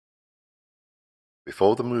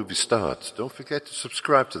Before the movie starts, don't forget to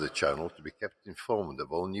subscribe to the channel to be kept informed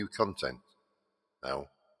of all new content. Now,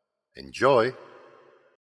 enjoy!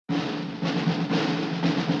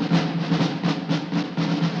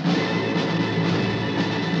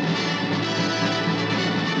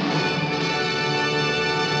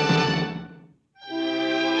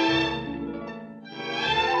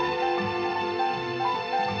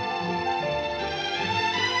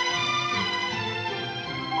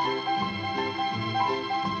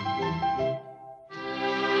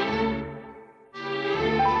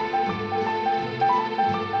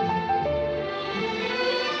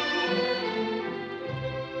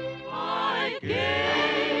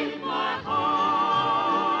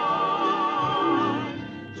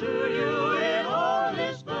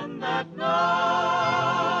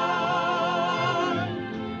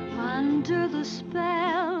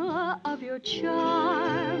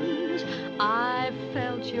 Charms, I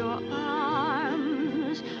felt your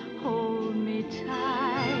arms hold me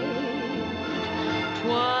tight.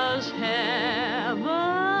 'Twas heaven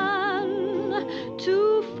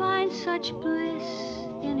to find such bliss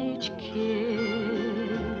in each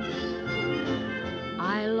kiss.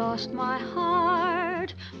 I lost my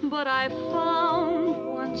heart, but I found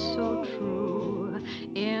one so true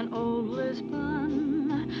in old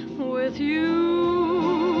Lisbon with you.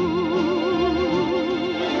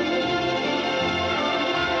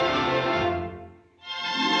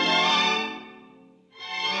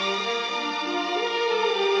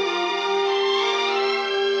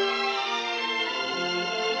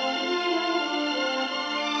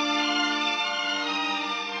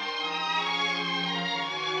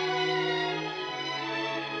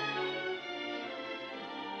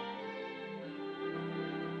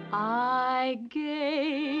 I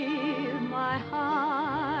gave my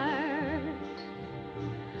heart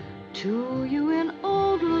to you in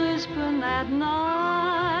old Lisbon that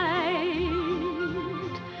night.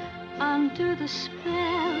 Under the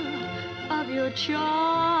spell of your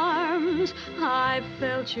charms, I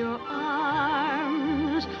felt your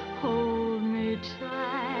arms hold me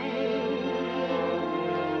tight.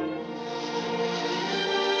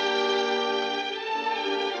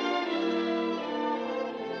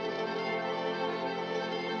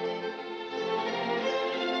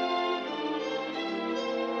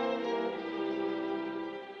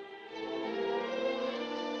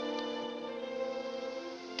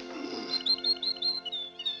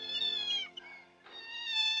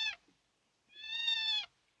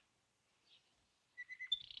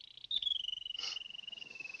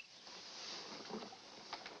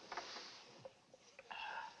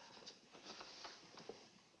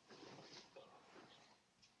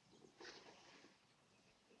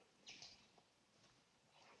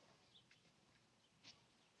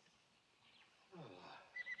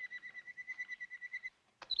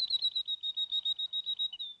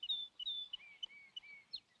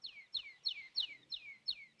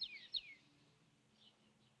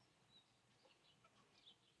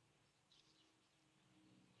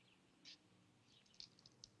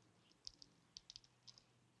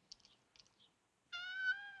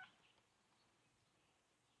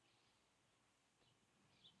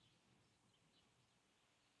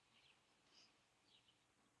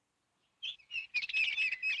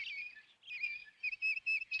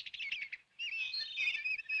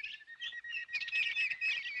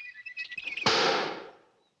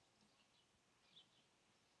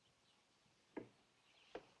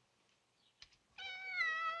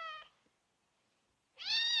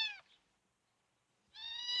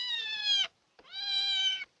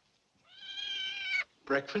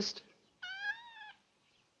 Breakfast?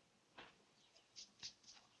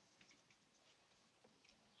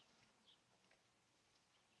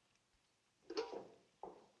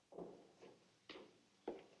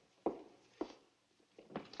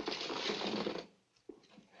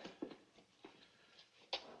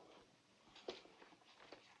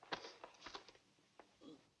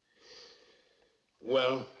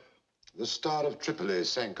 Well? The Star of Tripoli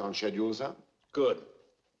sank on schedule, sir. Good.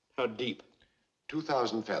 How deep?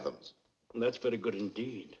 2,000 fathoms. That's very good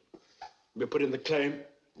indeed. You put in the claim?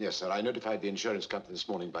 Yes, sir. I notified the insurance company this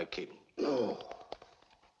morning by cable. Oh.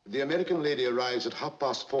 The American lady arrives at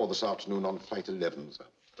 4:30 this afternoon on flight 11, sir.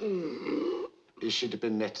 Is she to be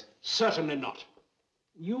met? Certainly not.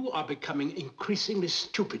 You are becoming increasingly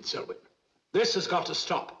stupid, Selwyn. This has got to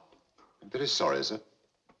stop. I'm very sorry, sir.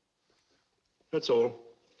 That's all.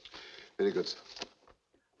 Very good, sir.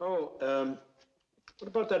 Oh, what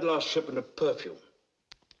about that last shipment of perfume?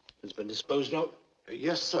 It's been disposed of?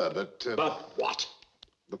 Yes, sir, but... But what?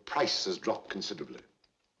 The price has dropped considerably.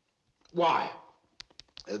 Why?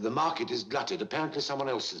 The market is glutted. Apparently someone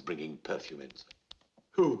else is bringing perfume in, sir.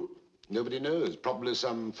 Who? Nobody knows. Probably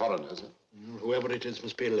some foreigner, sir. Whoever it is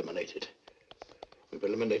must be eliminated. We've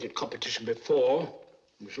eliminated competition before.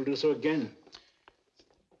 We shall do so again.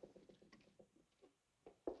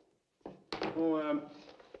 Oh,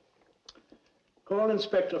 call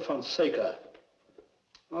Inspector Fonseca.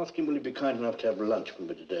 Ask him will he be kind enough to have lunch with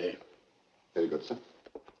me today. Very good, sir.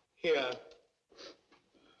 Here.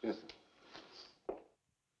 Yes, sir.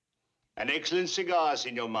 An excellent cigar,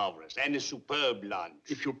 Senor Marvelous, and a superb lunch.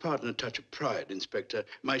 If you'll pardon a touch of pride, Inspector,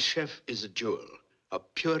 my chef is a jewel, a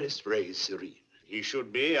purest ray serene. He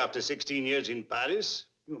should be after 16 years in Paris.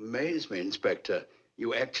 You amaze me, Inspector.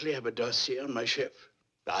 You actually have a dossier on my chef.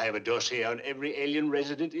 I have a dossier on every alien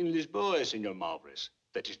resident in Lisbon, Senor Marvelous.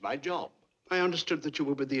 That is my job. I understood that you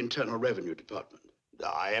were with the Internal Revenue Department.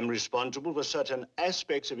 I am responsible for certain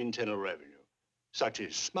aspects of internal revenue, such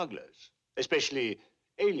as smugglers, especially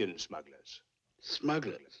alien smugglers.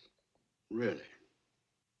 Smugglers? Really?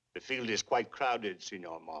 The field is quite crowded,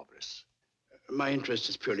 Senor Marvelous. My interest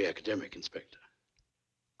is purely academic, Inspector.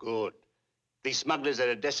 Good. These smugglers are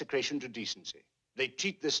a desecration to decency. They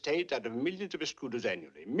cheat the state out of millions of escudos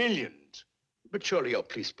annually. Millions. But surely your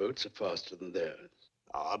police boats are faster than theirs.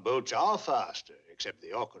 Our boats are faster, except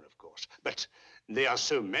the Orca, of course. But they are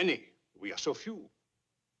so many. We are so few.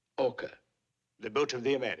 Orca? The boat of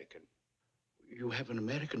the American. You have an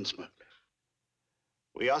American smuggler?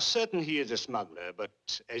 We are certain he is a smuggler, but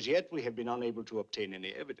as yet we have been unable to obtain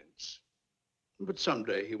any evidence. But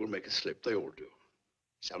someday he will make a slip. They all do.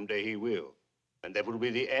 Someday he will. And that will be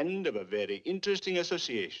the end of a very interesting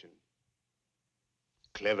association.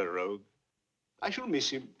 Clever rogue. I shall miss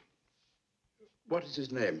him. What is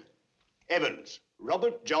his name? Evans.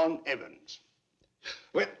 Robert John Evans.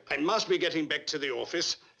 Well, I must be getting back to the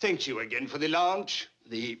office. Thank you again for the lunch.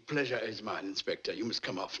 The pleasure is mine, Inspector. You must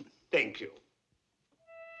come often. Thank you.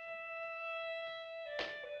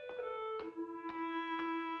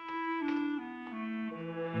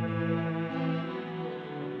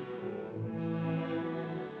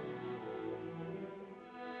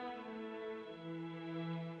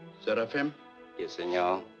 Seraphim? Yes,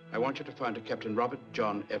 senor. I want you to find a Captain Robert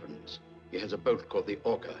John Evans. He has a boat called the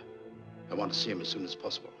Orca. I want to see him as soon as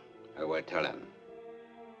possible. I will tell him.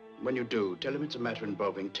 When you do, tell him it's a matter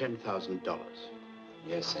involving $10,000.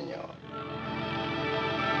 Yes, senor.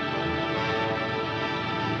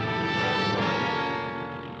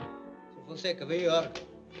 Fonseca, where you are?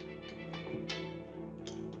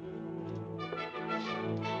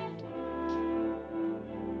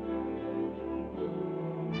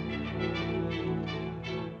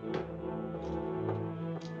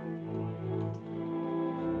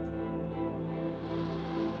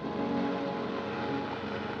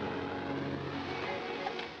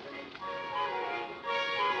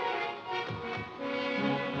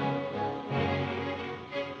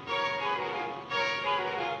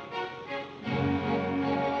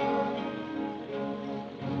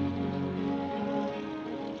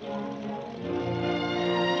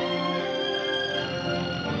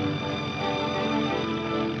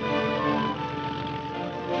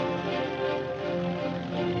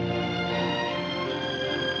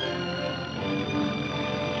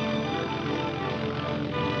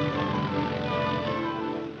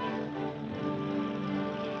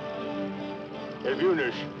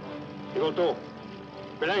 Elviunes, Igoto,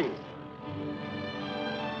 Beleng.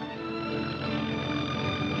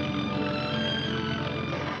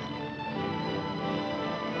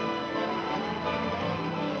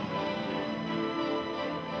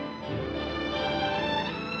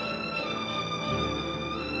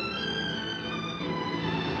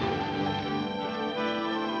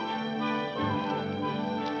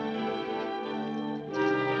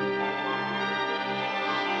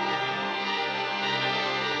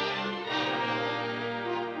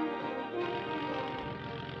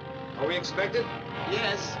 Are we expected?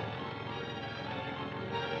 Yes.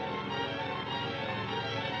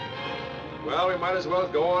 Well, we might as well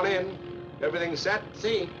go on in. Everything's set?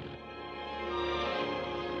 See.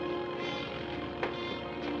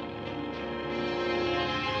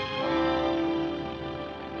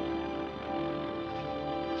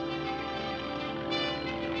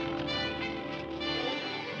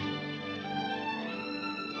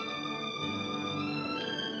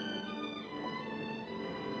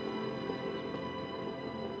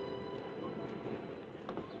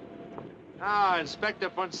 Ah, Inspector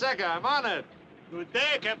Fonseca, I'm honored. Good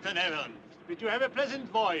day, Captain Evans. Did you have a pleasant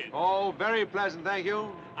voyage? Oh, very pleasant, thank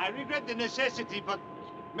you. I regret the necessity, but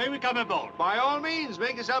may we come aboard? By all means,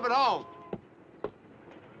 make yourself at home.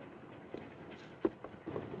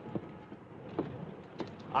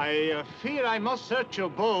 I fear I must search your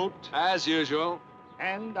boat. As usual.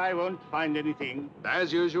 And I won't find anything.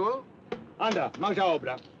 As usual. Anda, mãos à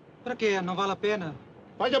obra. Para quê? Não vale a pena.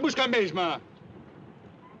 Faz a busca mesma.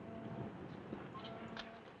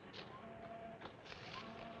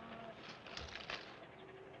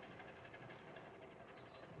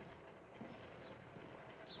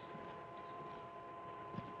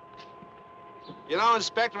 You know,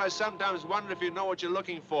 Inspector, I sometimes wonder if you know what you're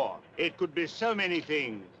looking for. It could be so many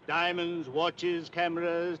things. Diamonds, watches,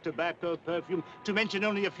 cameras, tobacco, perfume, to mention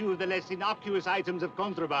only a few of the less innocuous items of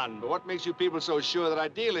contraband. But what makes you people so sure that I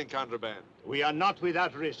deal in contraband? We are not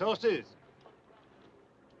without resources.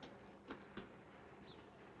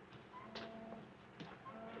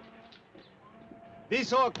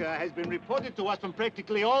 This orca has been reported to us from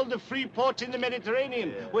practically all the free ports in the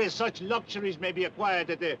Mediterranean, where such luxuries may be acquired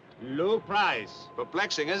at a low price.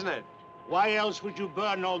 Perplexing, isn't it? Why else would you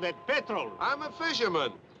burn all that petrol? I'm a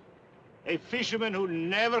fisherman. A fisherman who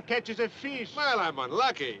never catches a fish. Well, I'm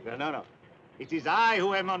unlucky. No. It is I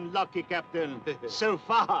who am unlucky, Captain. So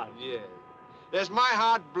far. Yes. Yes, my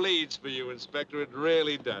heart bleeds for you, Inspector. It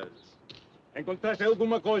really does. Encontraste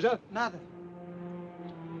alguma coisa? Nada.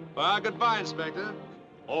 Well, goodbye, Inspector.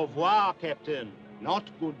 Au revoir, Captain. Not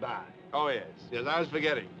goodbye. Oh, yes. Yes, I was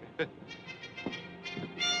forgetting.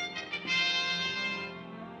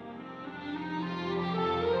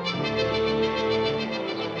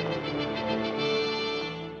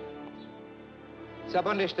 Sabe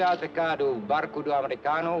onde está atracado o barco do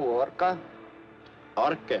americano, o Orca?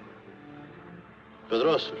 Orca.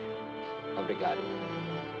 Pedroso. Obrigado.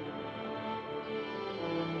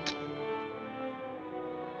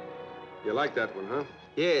 You like that one, huh?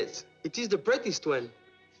 Yes, it is the prettiest one.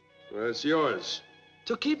 Well, it's yours.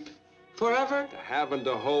 To keep forever? To have and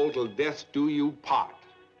to hold till death do you part.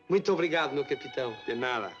 Muito obrigado, meu capitão. De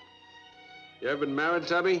nada. You ever been married,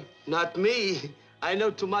 Tubby? Not me. I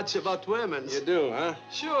know too much about women. You do, huh?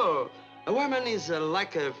 Sure. A woman is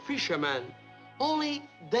like a fisherman. Only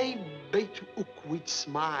they bait hook with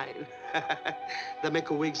smile. They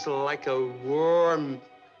make a whistle like a worm.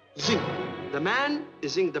 Zing. The man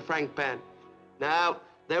is in the frank pan. Now,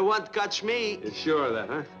 they won't catch me. You're sure of that,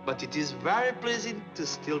 huh? But it is very pleasant to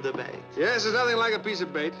steal the bait. Yes, there's nothing like a piece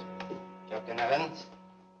of bait. Captain Evans?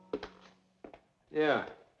 Yeah.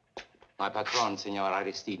 My patron, Senor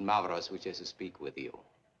Aristide Mavros, wishes to speak with you.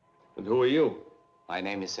 And who are you? My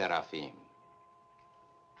name is Seraphim.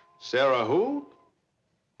 Sarah who?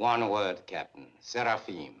 One word, Captain.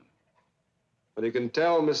 Seraphim. But you can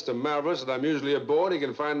tell Mr. Malvers that I'm usually aboard. He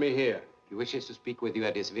can find me here. He wishes to speak with you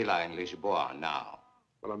at his villa in Lisbon now.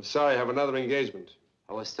 Well, I'm sorry. I have another engagement.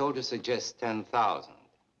 I was told to suggest 10,000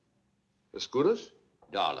 Escudos?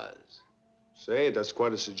 dollars Say, that's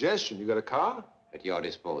quite a suggestion. You got a car? at your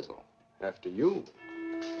disposal. After you.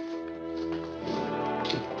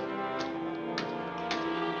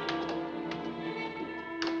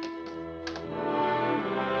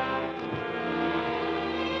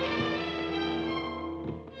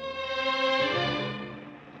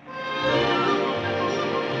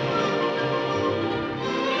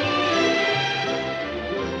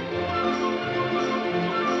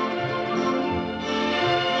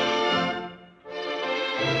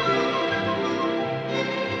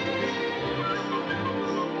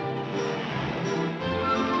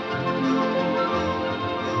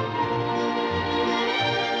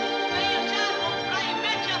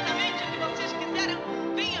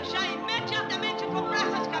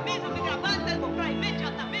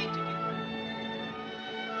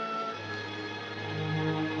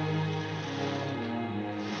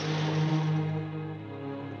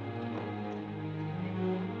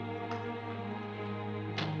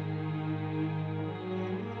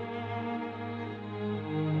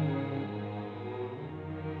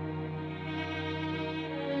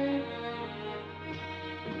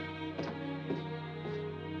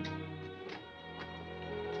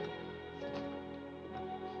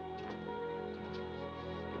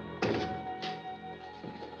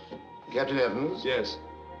 Captain Evans? Yes.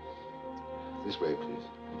 This way, please.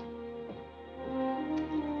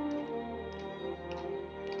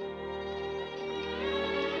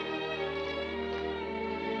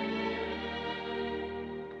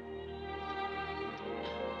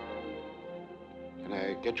 Can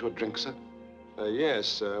I get you a drink, sir?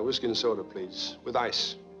 Yes. Whiskey and soda, please. With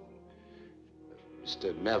ice.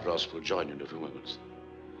 Mr. Mavros will join you in a few moments.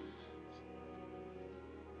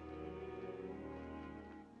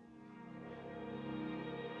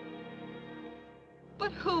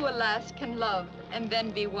 But who, alas, can love and then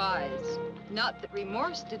be wise? Not that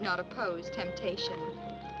remorse did not oppose temptation.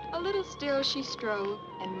 A little still she strove,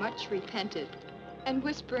 and much repented. And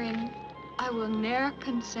whispering, I will ne'er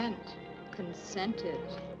consent. Consented.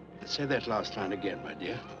 Say that last line again, my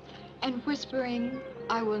dear. And whispering,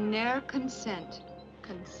 I will ne'er consent.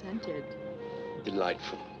 Consented.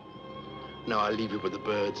 Delightful. Now I'll leave you with the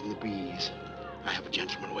birds and the bees. I have a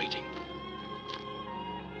gentleman waiting.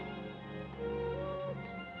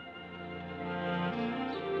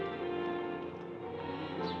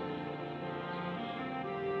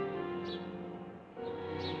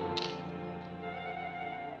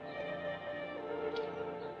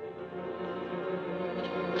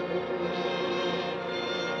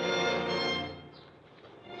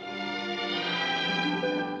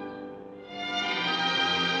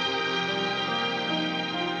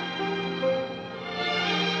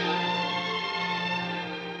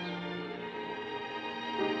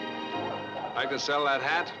 Like to sell that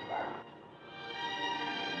hat?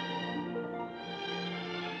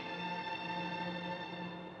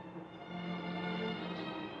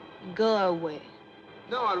 Go away.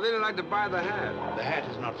 No, I'd really like to buy the hat. The hat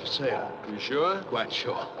is not for sale. You sure? Quite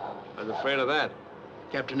sure. I was afraid of that.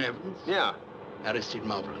 Captain Evans? Yeah. Aristide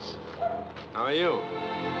Marvelous. How are you?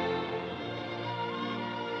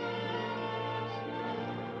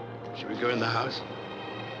 Shall we go in the house?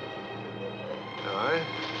 All right.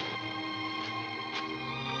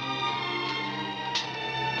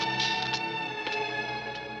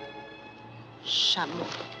 Chameau.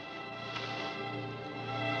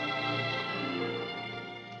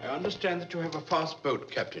 I understand that you have a fast boat,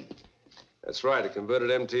 Captain. That's right, a converted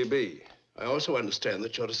MTB. I also understand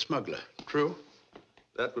that you're a smuggler. True?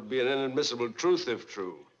 That would be an inadmissible truth if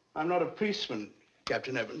true. I'm not a policeman,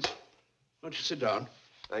 Captain Evans. Won't you sit down?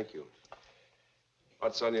 Thank you.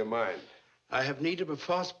 What's on your mind? I have need of a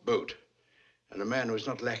fast boat and a man who is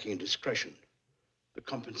not lacking in discretion. The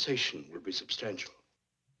compensation will be substantial.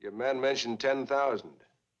 Your man mentioned $10,000.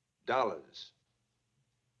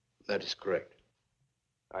 That is correct.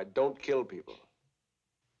 I don't kill people.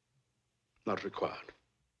 Not required.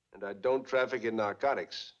 And I don't traffic in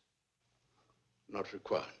narcotics. Not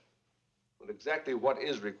required. Well, exactly what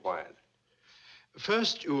is required?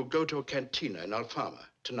 First, you will go to a cantina in Alfama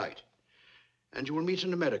tonight. And you will meet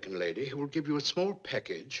an American lady who will give you a small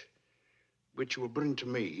package which you will bring to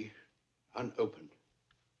me unopened.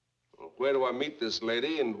 Well, where do I meet this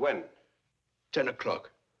lady and when? 10 o'clock,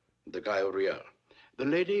 the Guy Oriel. The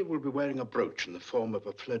lady will be wearing a brooch in the form of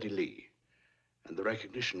a fleur-de-lis. And the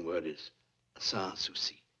recognition word is sans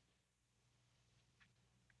souci.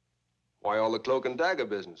 Why all the cloak and dagger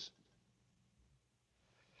business?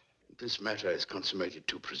 This matter is consummated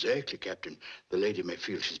too prosaically, Captain. The lady may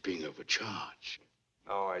feel she's being overcharged.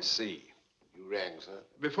 Oh, I see. You rang, sir.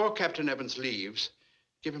 Before Captain Evans leaves,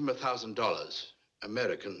 give him $1,000,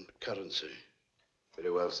 American currency. Very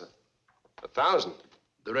well, sir. 1,000?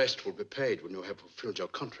 The rest will be paid when you have fulfilled your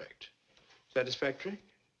contract. Satisfactory?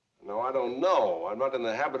 No, I don't know. I'm not in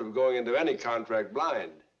the habit of going into any contract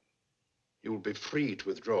blind. You will be free to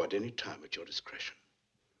withdraw at any time at your discretion.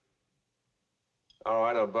 All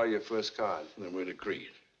right, I'll buy your first card. Then we're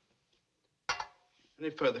agreed.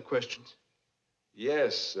 Any further questions?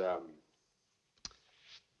 Yes,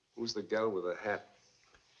 who's the gal with the hat?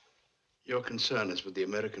 Your concern is with the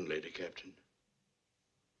American lady, Captain.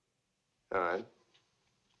 All right.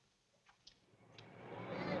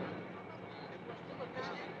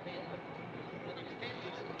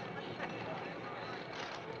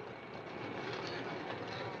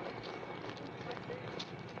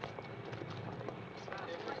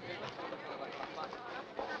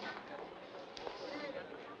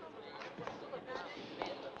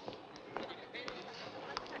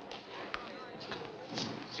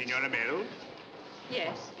 Signora Merrill,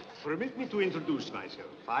 Yes. permit me to introduce myself.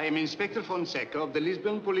 I am Inspector Fonseca of the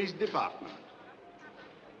Lisbon Police Department.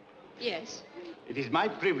 Yes. It is my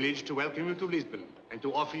privilege to welcome you to Lisbon and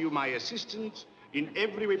to offer you my assistance in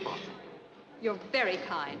every way possible. You're very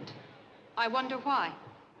kind. I wonder why.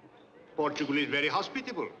 Portugal is very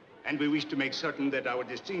hospitable, and we wish to make certain that our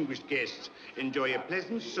distinguished guests enjoy a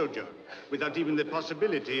pleasant sojourn without even the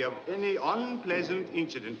possibility of any unpleasant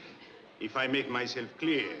incident, if I make myself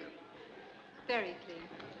clear. Very clear.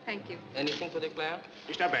 Thank you. Anything for the client?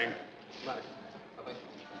 Está bem. Bye. Bye-bye.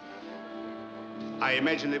 I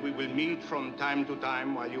imagine that we will meet from time to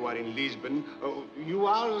time while you are in Lisbon. You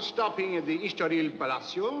are stopping at the Estoril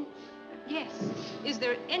Palacio? Yes. Is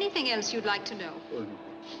there anything else you'd like to know?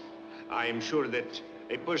 I am sure that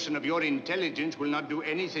a person of your intelligence will not do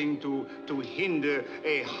anything to hinder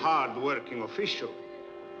a hard-working official.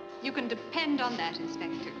 You can depend on that,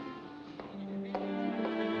 Inspector.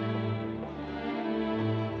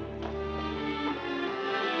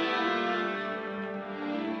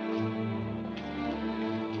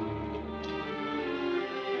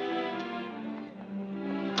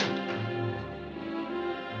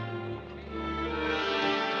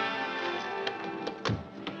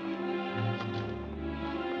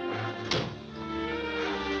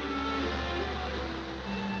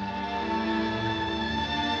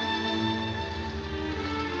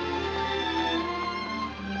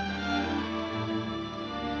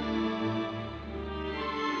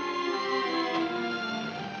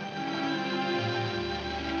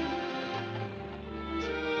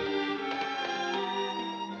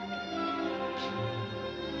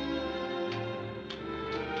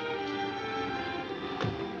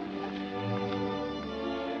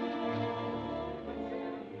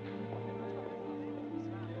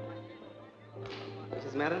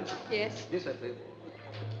 Mrs. Maureen? Yes? This way, please.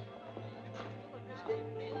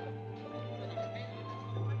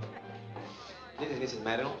 This is Mrs.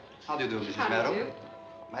 Maureen. How do you do, Mrs. How do you Merrill? do?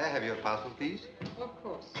 May I have your passport, please? Of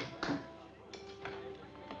course.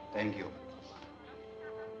 Thank you.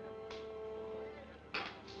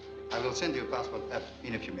 I will send you a passport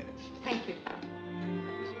in a few minutes. Thank you.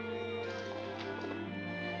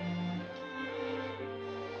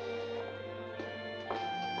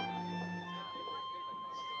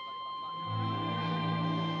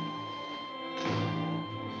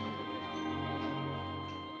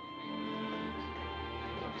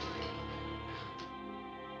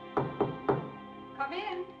 Come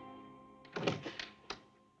in.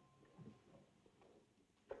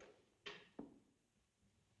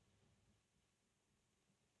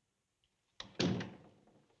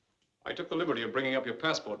 I took the liberty of bringing up your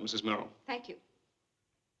passport, Mrs. Merrill. Thank you.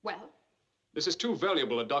 Well? This is too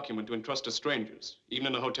valuable a document to entrust to strangers, even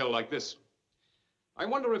in a hotel like this. I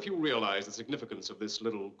wonder if you realize the significance of this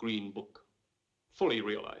little green book. Fully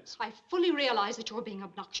realize. I fully realize that you're being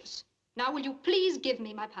obnoxious. Now, will you please give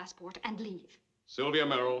me my passport and leave? Sylvia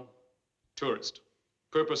Merrill, tourist.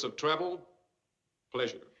 Purpose of travel,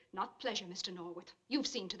 pleasure. Not pleasure, Mr. Norwood. You've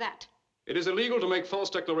seen to that. It is illegal to make false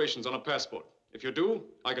declarations on a passport. If you do,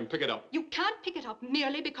 I can pick it up. You can't pick it up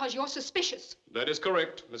merely because you're suspicious. That is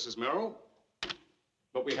correct, Mrs. Merrill.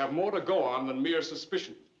 But we have more to go on than mere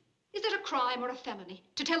suspicion. Is it a crime or a felony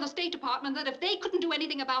to tell the State Department that if they couldn't do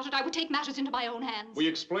anything about it, I would take matters into my own hands? We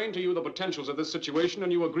explained to you the potentials of this situation,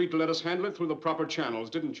 and you agreed to let us handle it through the proper channels,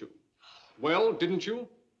 didn't you? Well, didn't you?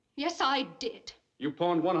 Yes, I did. You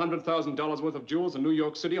pawned $100,000 worth of jewels in New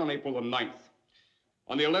York City on April the 9th.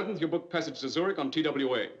 On the 11th, you booked passage to Zurich on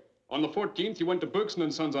TWA. On the 14th, you went to Bergson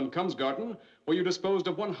 & Sons on Kumsgarten, where you disposed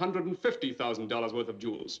of $150,000 worth of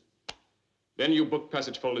jewels. Then you booked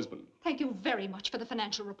passage for Lisbon. Thank you very much for the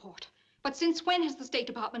financial report. But since when has the State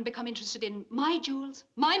Department become interested in my jewels,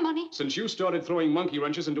 my money? Since you started throwing monkey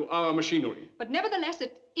wrenches into our machinery. But nevertheless,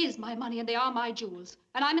 it is my money and they are my jewels.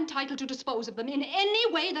 And I'm entitled to dispose of them in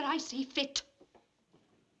any way that I see fit.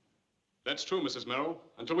 That's true, Mrs. Merrill,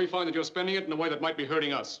 until we find that you're spending it in a way that might be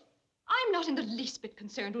hurting us. I'm not in the least bit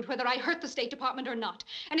concerned with whether I hurt the State Department or not.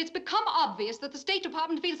 And it's become obvious that the State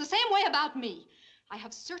Department feels the same way about me. I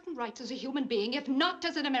have certain rights as a human being, if not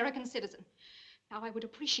as an American citizen. Now, I would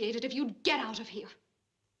appreciate it if you'd get out of here.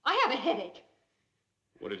 I have a headache.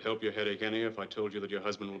 Would it help your headache any if I told you that your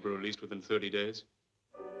husband will be released within 30 days?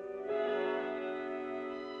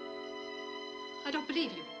 I don't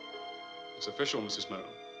believe you. It's official, Mrs. Merrill.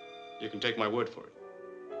 You can take my word for it.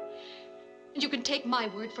 And you can take my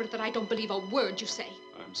word for it that I don't believe a word you say.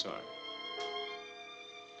 I'm sorry.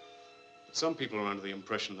 Some people are under the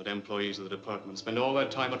impression that employees of the department spend all their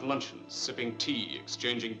time at luncheons, sipping tea,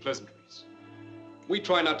 exchanging pleasantries. We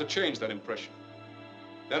try not to change that impression.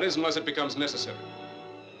 That is, unless it becomes necessary.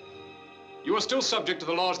 You are still subject to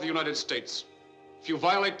the laws of the United States. If you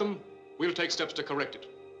violate them, we'll take steps to correct it.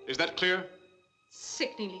 Is that clear?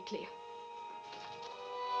 Sickeningly clear.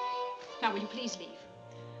 Now, will you please leave?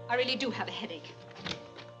 I really do have a headache.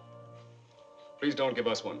 Please don't give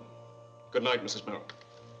us one. Good night, Mrs. Merrill.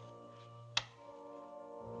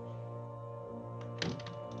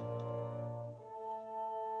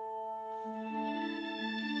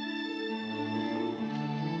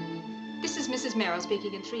 This is Mrs. Merrill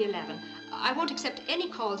speaking in 311. I won't accept any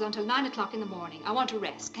calls until 9 o'clock in the morning. I want to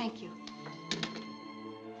rest. Thank you.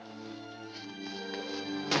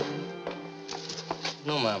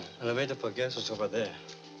 No, ma'am. Elevator for guests is over there.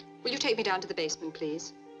 Will you take me down to the basement,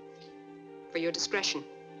 please? For your discretion.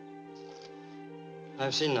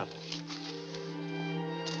 I've seen nothing.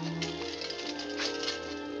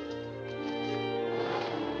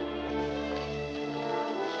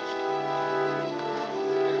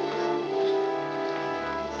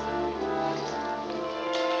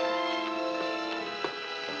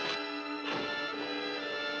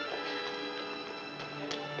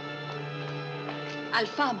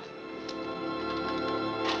 Alfama.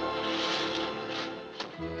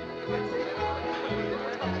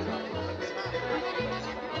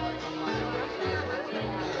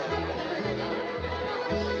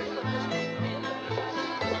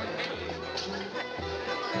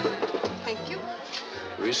 Thank you.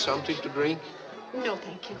 There is something to drink? No,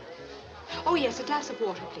 thank you. Oh, yes, a glass of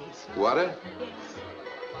water, please. Water? Yes.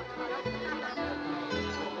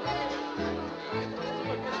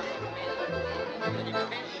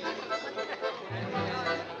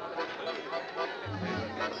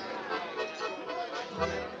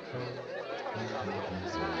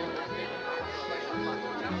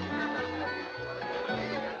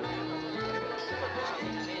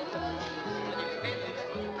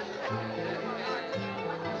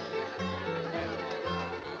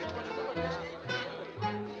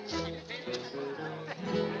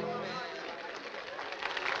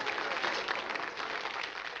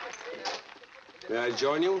 May I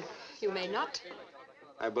join you? You may not.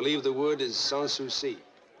 I believe the word is sans souci.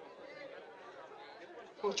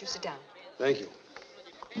 Won't you sit down? Thank you.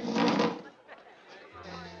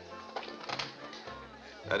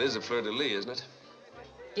 That is a fleur-de-lis, isn't it?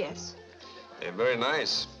 Yes. They're very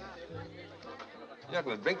nice. You're not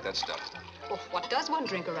going to drink that stuff. Oh, what does one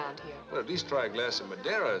drink around here? Well, at least try a glass of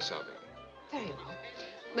Madeira or something. Very well.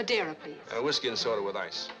 Madeira, please. Whiskey and soda with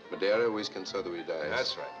ice. Madeira, whiskey and soda with ice.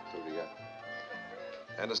 That's right. Obrigado.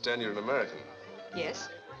 I understand you're an American. Yes.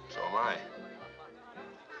 So am I.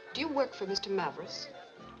 Do you work for Mr. Mavris?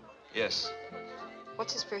 Yes.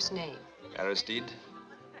 What's his first name? Aristide.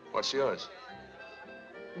 What's yours?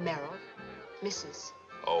 Merrill. Mrs.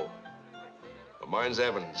 Oh. Well, mine's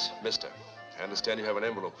Evans, Mister. I understand you have an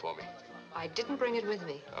envelope for me. I didn't bring it with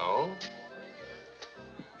me. Oh?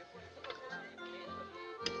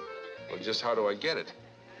 Well, just how do I get it?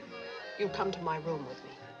 You come to my room with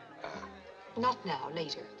me. Not now,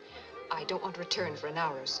 later. I don't want to return for an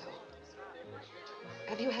hour or so.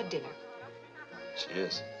 Have you had dinner? She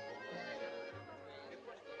is.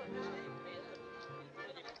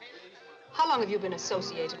 How long have you been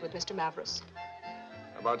associated with Mr. Mavris?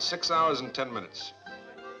 About 6 hours and 10 minutes.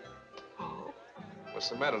 Oh? What's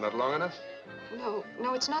the matter? Not long enough? No,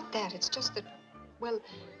 it's not that. It's just that, well,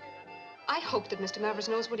 I hope that Mr. Mavris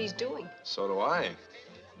knows what he's doing. So do I.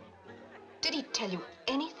 Did he tell you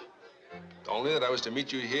anything? Only that I was to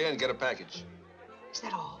meet you here and get a package. Is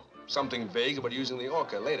that all? Something vague about using the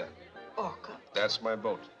Orca later. Orca? That's my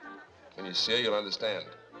boat. When you see her, you'll understand.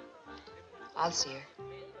 I'll see her.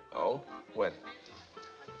 Oh? When?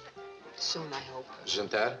 Soon, I hope.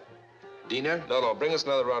 Jantar? Dinner? No. Bring us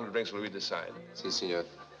another round of drinks when we decide. Si, senor.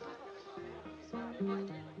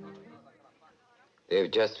 They've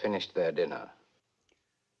just finished their dinner.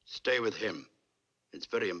 Stay with him. It's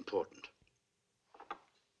very important.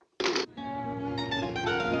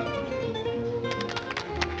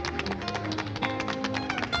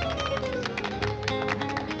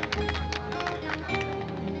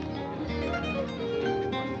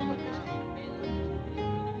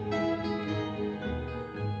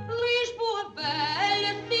 Lisboa,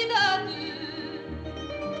 velha cidade,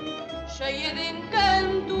 cheia de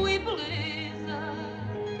encanto e beleza,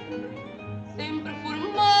 sempre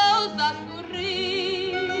formosa a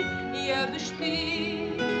sorrir e a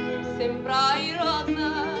vestir, sempre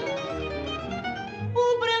airosa.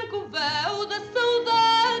 O branco véu da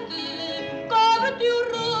saudade cobre-te o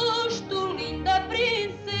rosto, linda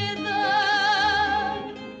princesa.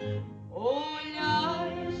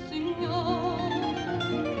 Olhai, senhor,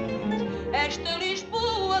 esta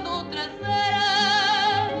Lisboa de outras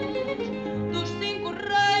eras, dos 5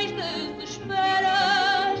 reis das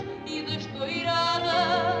esperas e das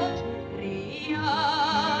toiradas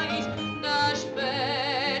reais, das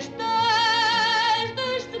festas,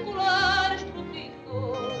 das seculares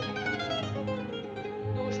procissões,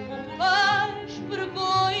 dos populares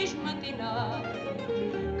pregões matinais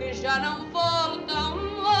que já não voltam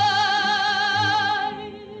mais.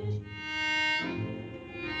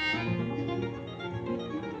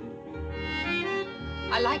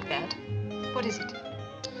 I like that. What is it?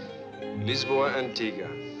 Lisboa Antiga.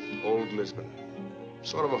 Old Lisbon.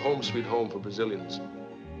 Sort of a home sweet home for Brazilians.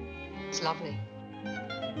 It's lovely.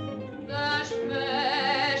 Das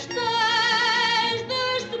festas,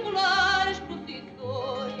 das seculares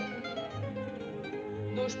procissões,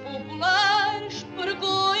 dos populares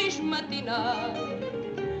pregões matinais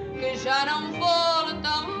que já não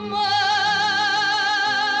voltam mais.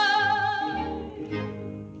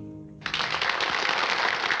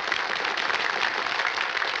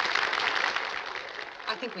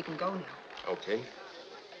 I think we can go now. Okay.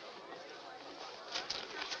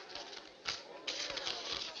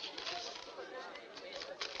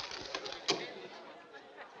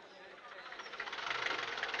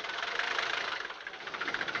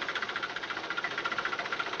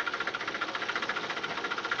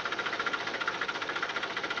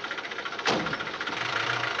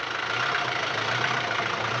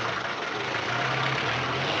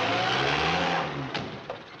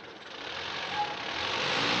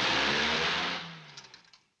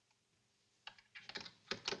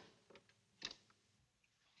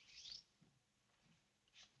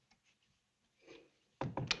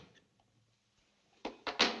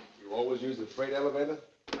 You always use the freight elevator?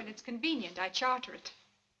 When it's convenient, I charter it.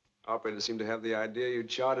 Operators seem to have the idea you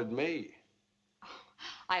chartered me.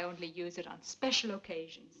 I only use it on special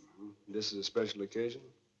occasions. This is a special occasion?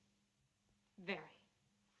 Very.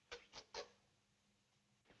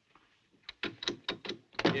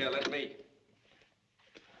 Here, let me.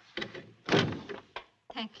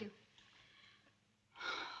 Thank you.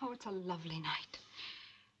 Oh, it's a lovely night.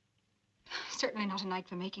 Certainly not a night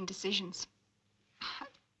for making decisions. I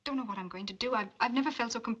don't know what I'm going to do. I've never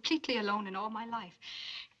felt so completely alone in all my life.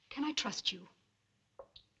 Can I trust you?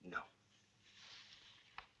 No.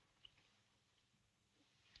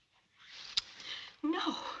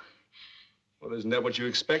 No. Well, isn't that what you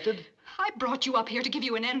expected? I brought you up here to give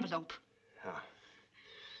you an envelope. Ah.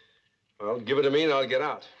 Well, give it to me and I'll get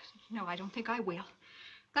out. No, I don't think I will.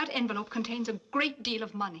 That envelope contains a great deal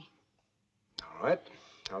of money. All right.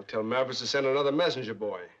 I'll tell Mavericks to send another messenger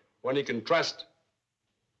boy, one he can trust.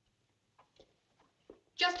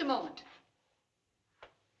 Just a moment.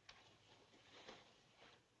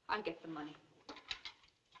 I'll get the money.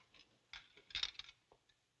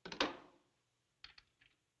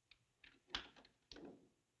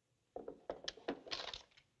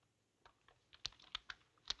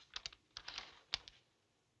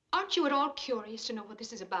 Aren't you at all curious to know what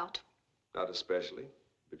this is about? Not especially.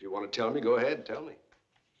 If you want to tell me, go ahead and tell me.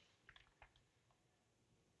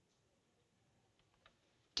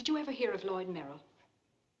 Did you ever hear of Lloyd Merrill?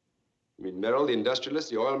 You mean Merrill, the industrialist,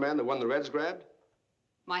 the oil man, the one the Reds grabbed?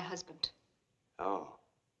 My husband. Oh.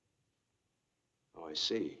 Oh, I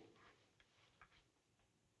see.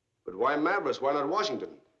 But why Mavericks? Why not Washington?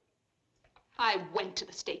 I went to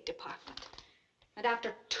the State Department. And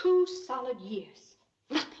after 2 solid years,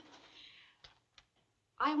 nothing.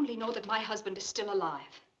 I only know that my husband is still alive.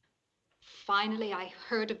 Finally, I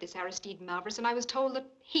heard of this Aristide Mavericks, and I was told that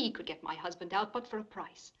he could get my husband out, but for a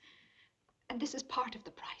price. And this is part of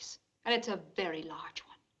the price, and it's a very large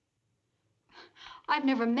one. I've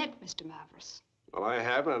never met Mr. Mavericks. Well, I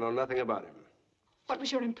haven't. I know nothing about him. What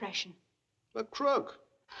was your impression? A crook.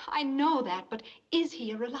 I know that, but is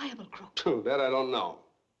he a reliable crook? That I don't know.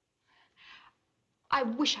 I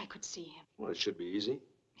wish I could see him. Well, it should be easy.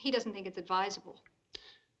 He doesn't think it's advisable.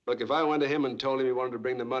 Look, if I went to him and told him he wanted to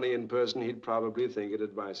bring the money in person, he'd probably think it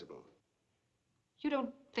advisable. You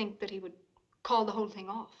don't think that he would call the whole thing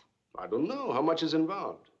off? I don't know. How much is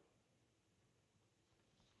involved?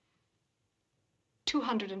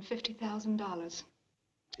 $250,000.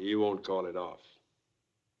 He won't call it off.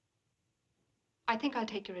 I think I'll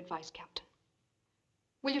take your advice, Captain.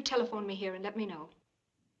 Will you telephone me here and let me know?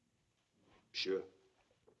 Sure.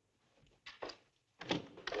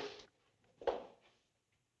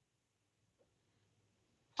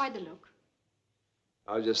 Why the look?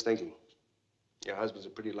 I was just thinking. Your husband's a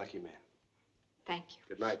pretty lucky man. Thank you.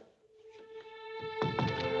 Good night.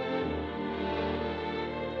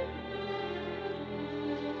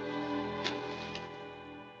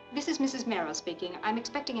 This is Mrs. Merrill speaking. I'm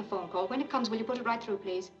expecting a phone call. When it comes, will you put it right through,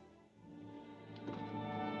 please?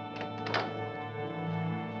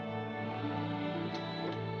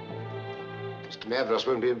 Mr. Mavericks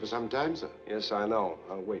won't be in for some time, sir. Yes, I know.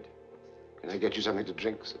 I'll wait. Can I get you something to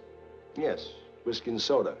drink, sir? Yes. Whiskey and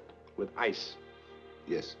soda with ice.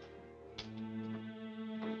 Yes.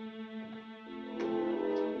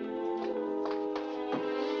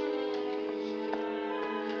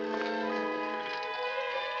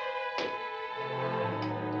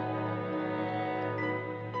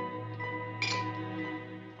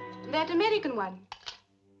 That American one.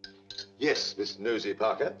 Yes, Miss Nosy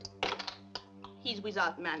Parker. He's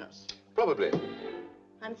without manners. Probably.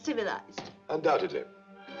 Uncivilized. Undoubtedly.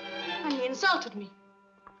 And he insulted me.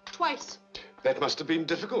 Twice. That must have been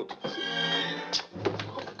difficult.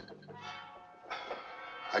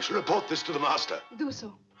 I shall report this to the master. Do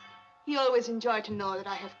so. He always enjoyed to know that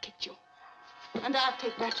I have kicked you. And I'll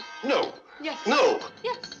take that. No. Yes. No.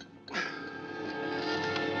 Yes.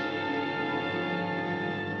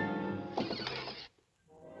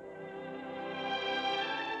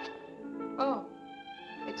 Oh,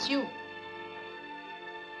 it's you.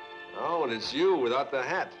 Oh, and it's you without the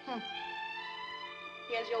hat.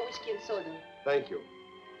 Here's your whiskey and soda. Thank you.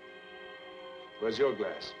 Where's your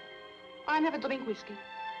glass? I never drink whiskey.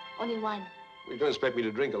 Only wine. You don't expect me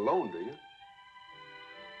to drink alone, do you?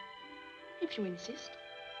 If you insist.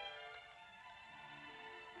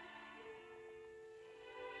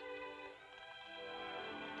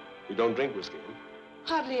 You don't drink whiskey, huh?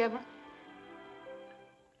 Hardly ever.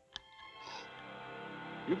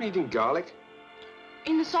 You been eating garlic?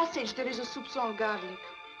 In the sausage, there is a soupçon garlic.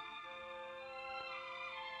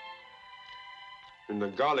 In the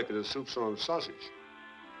garlic is a soupçon of sausage.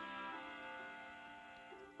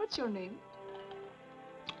 What's your name?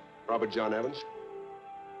 Robert John Evans?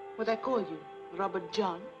 What I call you? Robert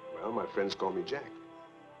John? Well, my friends call me Jack.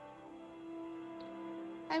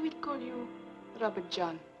 I will call you Robert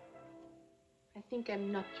John. I think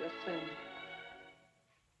I'm not your friend.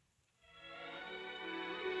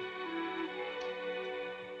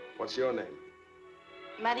 What's your name?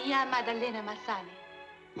 Maria Maddalena Massani.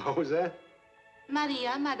 What was that?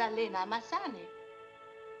 Maria Maddalena Massani.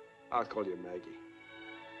 I'll call you Maggie.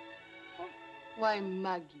 Why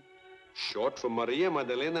Maggie? Short for Maria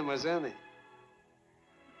Maddalena Mazzani.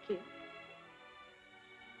 Okay.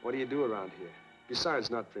 What do you do around here? Besides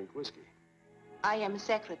not drink whiskey. I am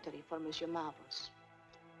secretary for Monsieur Mavros.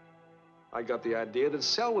 I got the idea that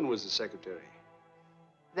Selwyn was the secretary.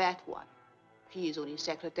 That one. He is only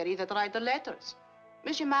secretary that write the letters.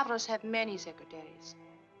 Monsieur Mavros have many secretaries.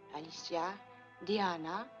 Alicia,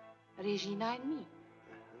 Diana, Regina, and me.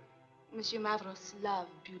 Monsieur Mavros love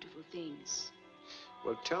beautiful things.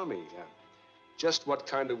 Well, tell me, just what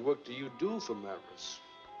kind of work do you do for Mavros?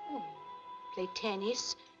 Oh, play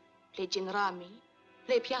tennis, play ginrami,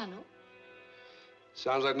 play piano.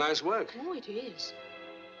 Sounds like nice work. Oh, it is.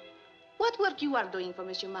 What work you are doing for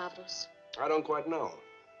Monsieur Mavros? I don't quite know.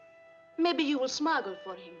 Maybe you will smuggle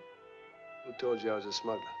for him. Who told you I was a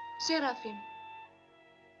smuggler? Seraphim.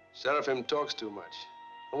 Seraphim talks too much.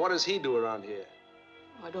 And what does he do around here?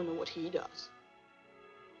 I don't know what he does.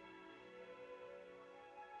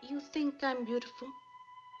 You think I'm beautiful?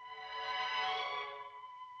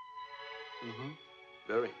 Mm-hmm.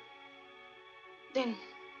 Very. Then,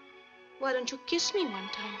 why don't you kiss me one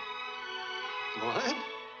time? What?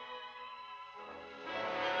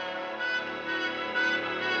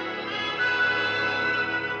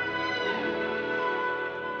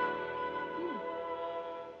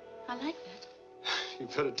 I like that. You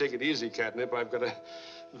better take it easy, Catnip. I've got a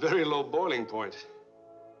very low boiling point.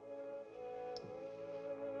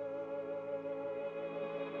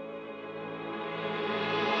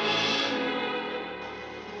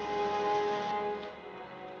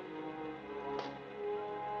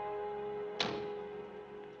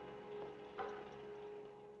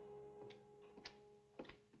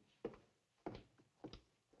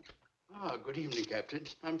 Ah, good evening, Captain.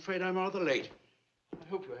 I'm afraid I'm rather late. I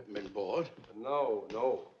hope you haven't been bored. No,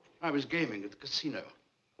 no. I was gaming at the casino.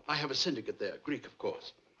 I have a syndicate there, Greek, of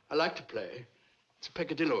course. I like to play. It's a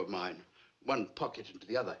peccadillo of mine. One pocket into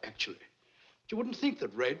the other, actually. You wouldn't think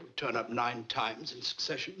that red would turn up 9 times in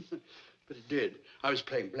succession, but it did. I was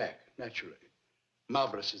playing black, naturally.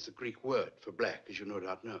 Mavros is the Greek word for black, as you no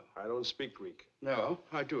doubt know. I don't speak Greek. No,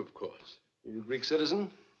 I do, of course. You a Greek citizen?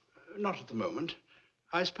 Not at the moment.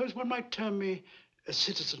 I suppose one might term me a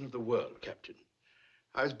citizen of the world, Captain.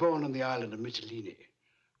 I was born on the island of Mytilene,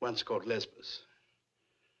 once called Lesbos.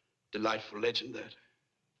 Delightful legend, that.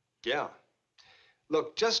 Yeah.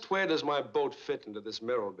 Look, just where does my boat fit into this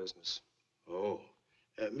Merrill business? Oh,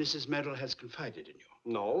 Mrs. Merrill has confided in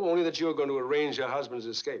you. No, only that you're going to arrange your husband's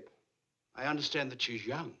escape. I understand that she's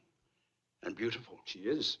young and beautiful. She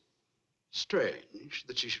is. Strange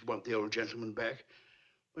that she should want the old gentleman back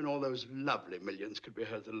when all those lovely millions could be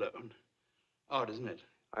hers alone. Odd, isn't it?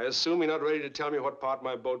 I assume you're not ready to tell me what part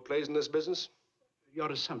my boat plays in this business? Your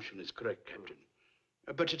assumption is correct, Captain.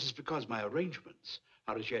 But it is because my arrangements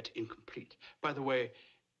are as yet incomplete. By the way,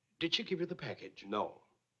 did she give you the package? No.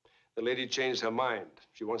 The lady changed her mind.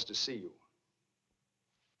 She wants to see you.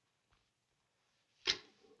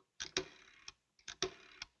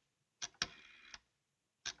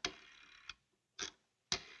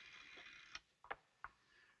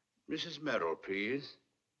 Mrs. Merrill, please.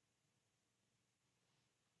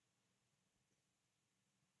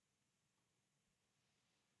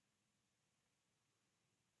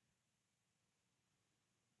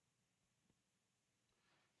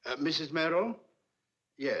 Mrs. Merrill?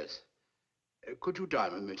 Yes. Could you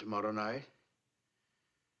dine with me tomorrow night?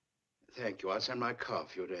 Thank you. I'll send my car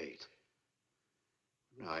for you at 8.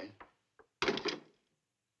 Good night.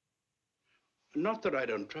 Not that I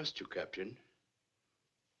don't trust you, Captain.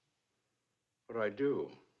 But I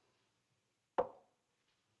do.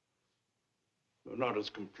 Though not as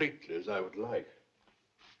completely as I would like.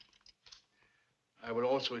 I will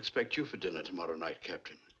also expect you for dinner tomorrow night,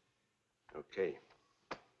 Captain. Okay.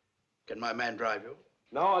 Can my man drive you?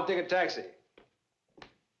 No, I'll take a taxi.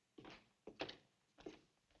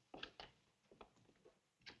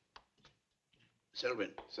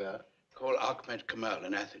 Selwyn. Sir? Call Ahmed Kamal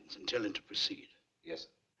in Athens and tell him to proceed. Yes, sir.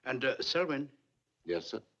 And, Selwyn.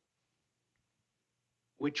 Yes, sir.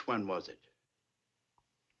 Which one was it?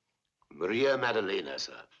 Maria Maddalena,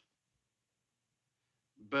 sir.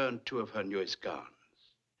 Burned 2 of her newest gowns.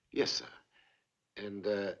 Yes, sir.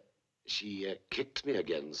 And, she kicked me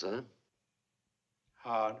again, sir.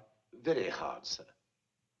 Hard? Very hard, sir.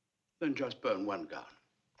 Then just burn 1 gown.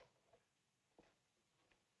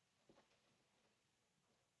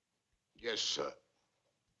 Yes, sir.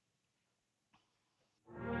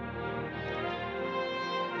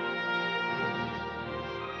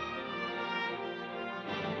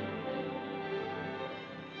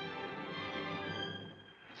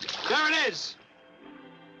 There it is.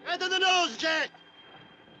 Into the nose, Jack.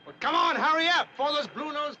 Well, come on, hurry up before those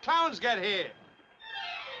blue-nosed clowns get here.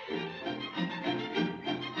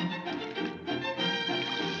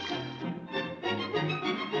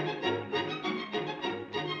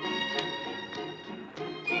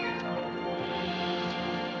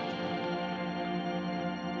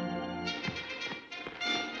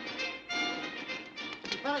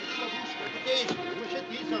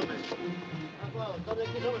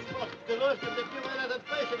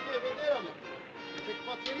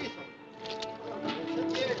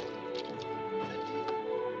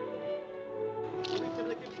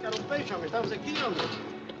 Estamos aqui, homem.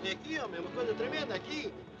 É aqui, homem. É uma coisa tremenda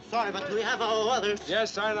aqui. Sorry, but we have our others.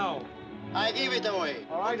 Yes, I know. I give it away.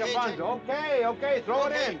 All right, Okay, Alfonso. Okay, throw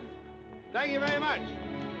it in. Thank you very much.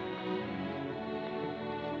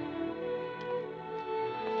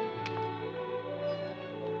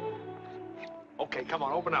 Okay, come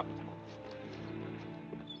on, open up.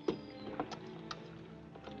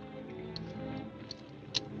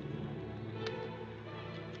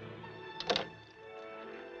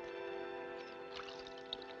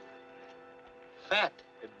 Fat.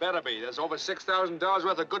 It better be. There's over $6,000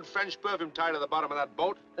 worth of good French perfume tied to the bottom of that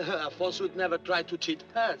boat. Alfonso would never try to cheat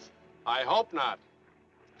us. I hope not.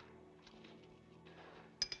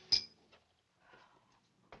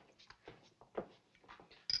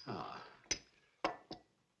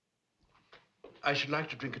 I should like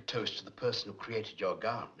to drink a toast to the person who created your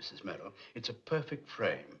gown, Mrs. Merrill. It's a perfect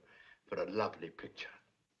frame for a lovely picture.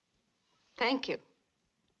 Thank you.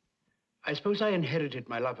 I suppose I inherited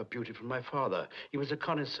my love of beauty from my father. He was a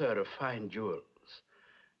connoisseur of fine jewels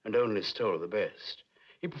and only stole the best.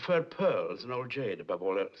 He preferred pearls and old jade above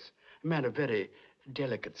all else. A man of very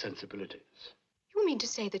delicate sensibilities. You mean to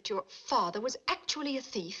say that your father was actually a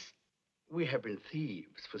thief? We have been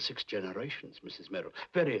thieves for 6 generations, Mrs. Merrill.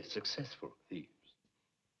 Very successful thieves.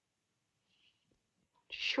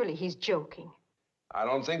 Surely he's joking. I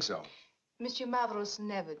don't think so. Monsieur Mavros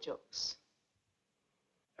never jokes.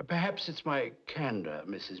 Perhaps it's my candor,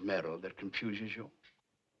 Mrs. Merrill, that confuses you.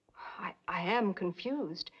 I am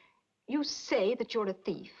confused. You say that you're a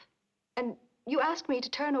thief, and you ask me to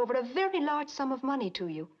turn over a very large sum of money to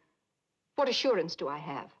you. What assurance do I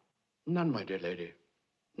have? None, my dear lady.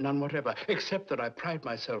 None whatever, except that I pride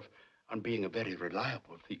myself on being a very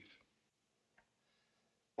reliable thief.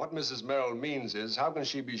 What Mrs. Merrill means is, how can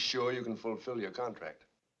she be sure you can fulfill your contract?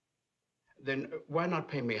 Then why not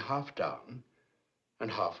pay me half down and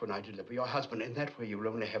half when I deliver your husband? In that way, you'll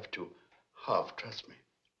only have to half trust me.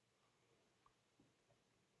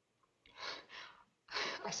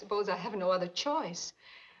 I suppose I have no other choice.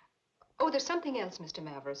 Oh, there's something else, Mr.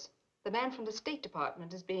 Mavros. The man from the State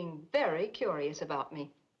Department is being very curious about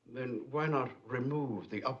me. Then why not remove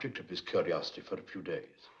the object of his curiosity for a few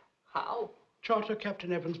days? How? Charter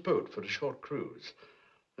Captain Evans' boat for a short cruise.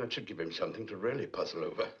 That should give him something to really puzzle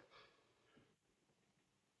over.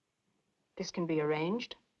 This can be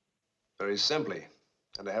arranged? Very simply.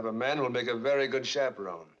 And to have a man who will make a very good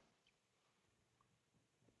chaperone.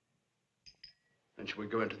 Then shall we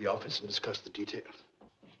go into the office and discuss the details?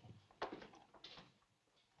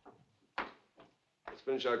 Let's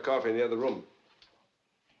finish our coffee in the other room.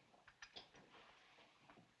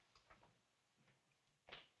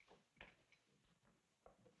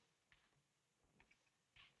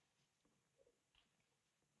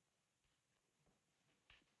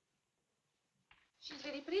 She's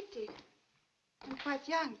very pretty and quite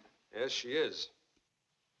young. Yes, she is.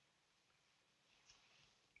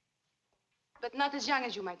 But not as young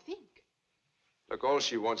as you might think. Look, all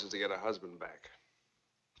she wants is to get her husband back.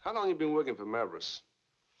 How long have you been working for Mavros?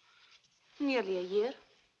 Nearly a year.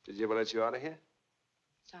 Did you ever let you out of here?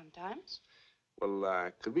 Sometimes.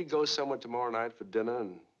 Well, could we go somewhere tomorrow night for dinner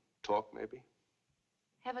and talk, maybe?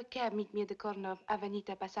 Have a cab meet me at the corner of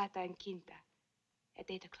Avenida Passata and Quinta at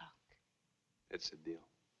 8 o'clock. It's a deal.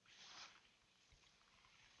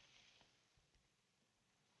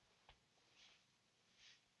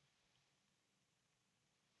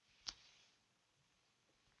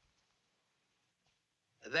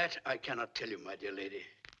 That I cannot tell you, my dear lady.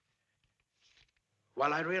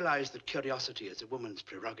 While I realize that curiosity is a woman's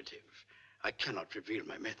prerogative, I cannot reveal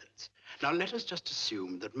my methods. Now, let us just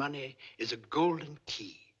assume that money is a golden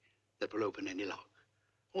key that will open any lock.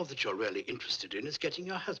 All that you're really interested in is getting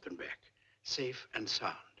your husband back, safe and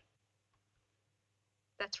sound.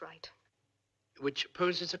 That's right. Which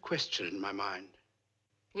poses a question in my mind.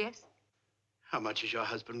 Yes? How much is your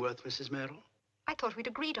husband worth, Mrs. Merrill? I thought we'd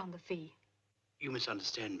agreed on the fee. You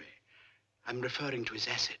misunderstand me. I'm referring to his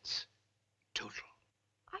assets. Total.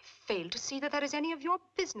 I fail to see that that is any of your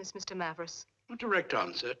business, Mr. Mavros. A direct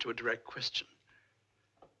answer to a direct question.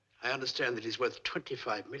 I understand that he's worth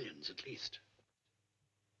 25 millions at least.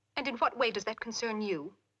 And in what way does that concern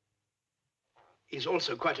you? He's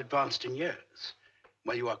also quite advanced in years,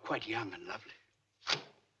 while you are quite young and lovely.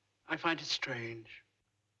 I find it strange.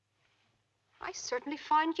 I certainly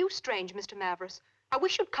find you strange, Mr. Mavris. I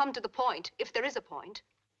wish you'd come to the point, if there is a point.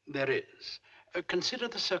 There is. Consider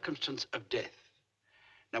the circumstance of death.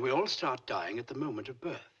 Now, we all start dying at the moment of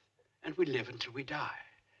birth, and we live until we die.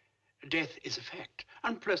 Death is a fact,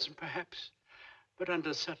 unpleasant perhaps, but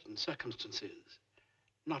under certain circumstances,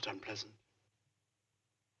 not unpleasant.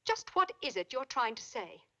 Just what is it you're trying to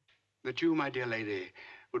say? That you, my dear lady,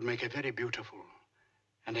 would make a very beautiful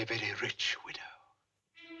and a very rich widow.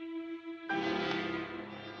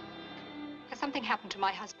 Has something happened to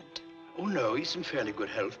my husband? Oh, no, he's in fairly good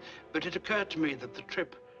health, but it occurred to me that the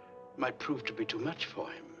trip might prove to be too much for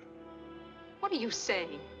him. What are you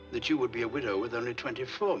saying? That you would be a widow with only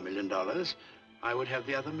 $24 million. I would have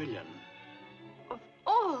the other million. Of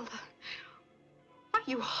all the... Why,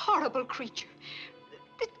 you horrible creature.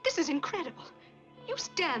 This is incredible. You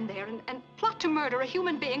stand there and plot to murder a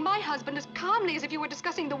human being, my husband, as calmly as if you were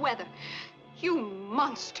discussing the weather. You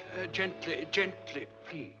monster. Gently, gently,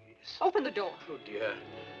 please. Open the door. Oh, dear.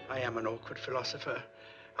 I am an awkward philosopher.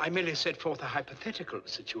 I merely set forth a hypothetical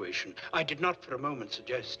situation. I did not for a moment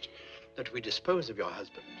suggest that we dispose of your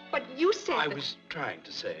husband. But you said I was trying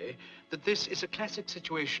to say that this is a classic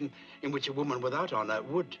situation in which a woman without honor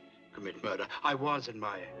would commit murder. I was, in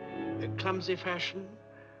my clumsy fashion,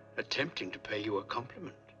 attempting to pay you a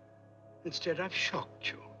compliment. Instead, I've shocked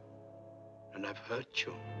you, and I've hurt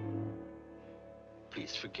you.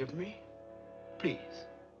 Please forgive me. Please.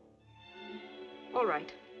 All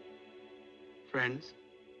right. Friends?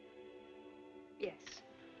 Yes.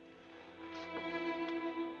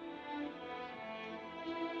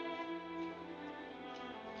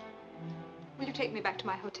 Will you take me back to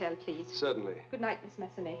my hotel, please? Certainly. Good night, Miss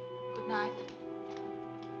Messonnier. Good night.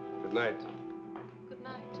 Good night. Good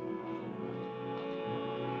night.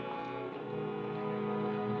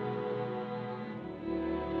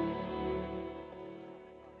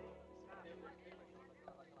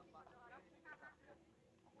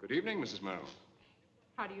 Good evening, Mrs. Merrill.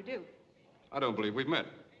 How do you do? I don't believe we've met.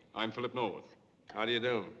 I'm Philip Norwood. How do you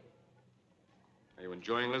do? Are you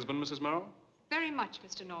enjoying Lisbon, Mrs. Merrill? Very much,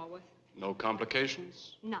 Mr. Norwood. No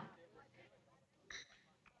complications? None.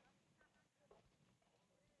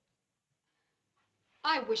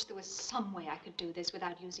 I wish there was some way I could do this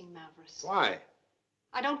without using Mavris. Why?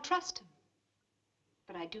 I don't trust him.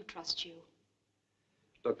 But I do trust you.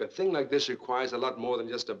 Look, a thing like this requires a lot more than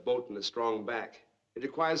just a boat and a strong back. It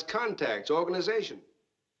requires contacts, organization.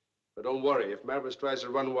 But don't worry, if Mavris tries to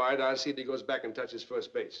run wide, I'll see that he goes back and touches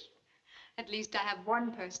first base. At least I have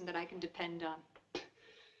one person that I can depend on.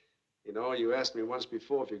 You know, you asked me once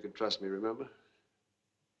before if you could trust me, remember?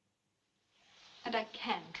 And I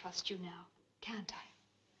can trust you now, can't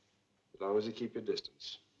I? As long as you keep your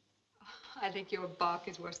distance. I think your bark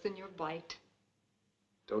is worse than your bite.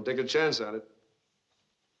 Don't take a chance on it.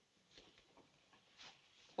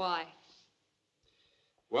 Why?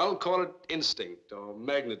 Well, call it instinct or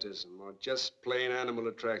magnetism or just plain animal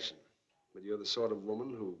attraction. But you're the sort of woman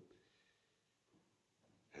who...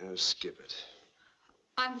 skip it.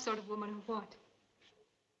 I'm the sort of woman who what?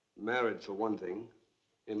 Married for one thing,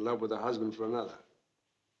 in love with a husband for another.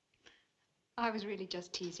 I was really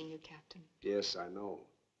just teasing you, Captain. Yes, I know.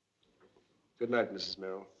 Good night, Mrs.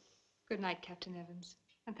 Merrill. Good night, Captain Evans.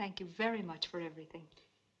 And thank you very much for everything.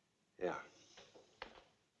 Yeah.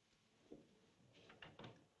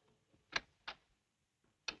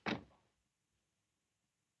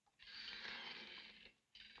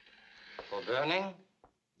 For burning?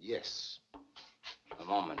 Yes. A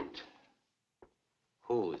moment.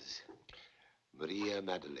 Whose? Maria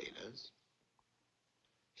Magdalena's.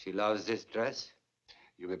 She loves this dress?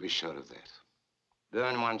 You may be sure of that.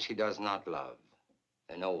 Burn one she does not love.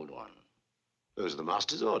 An old one. Those are the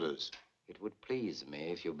master's orders. It would please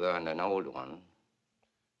me if you burned an old one.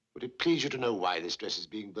 Would it please you to know why this dress is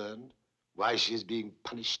being burned? Why she is being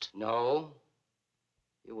punished? No.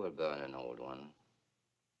 You will burn an old one.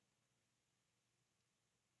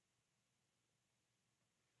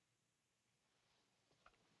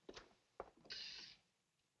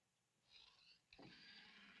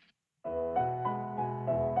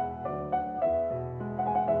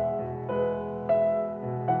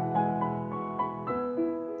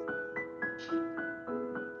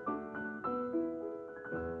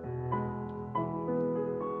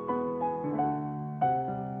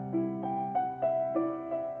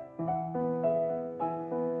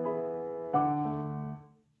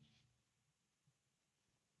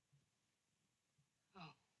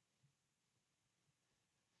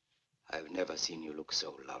 never seen you look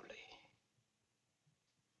so lovely.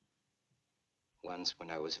 Once when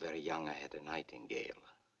I was very young, I had a nightingale,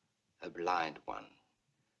 a blind one,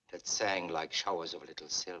 that sang like showers of little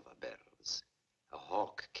silver bells. A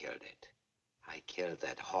hawk killed it. I killed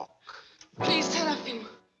that hawk. Please tell of him.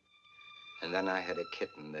 And then I had a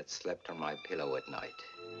kitten that slept on my pillow at night.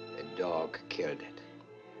 A dog killed it.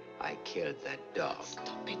 I killed that dog.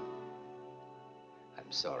 Stop it.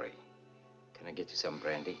 I'm sorry. Can I get you some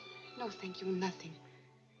brandy? No, thank you, nothing.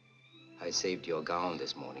 I saved your gown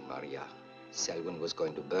this morning, Maria. Selwyn was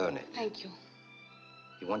going to burn it. Thank you.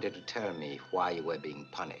 He wanted to tell me why you were being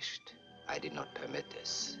punished. I did not permit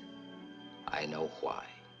this. I know why.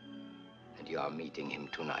 And you are meeting him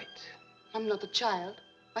tonight. I'm not a child.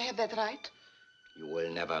 I have that right. You will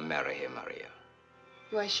never marry him, Maria.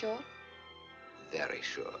 You are sure? Very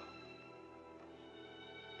sure.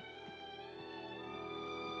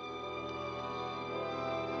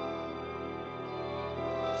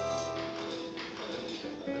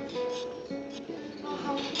 Oh,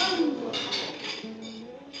 how wonderful.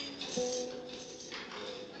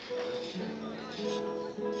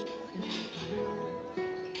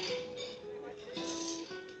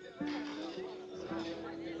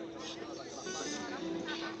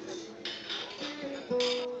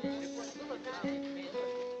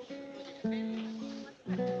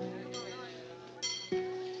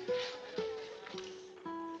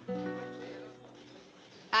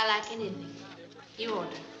 I like anything. You order.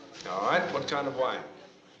 All right, what kind of wine?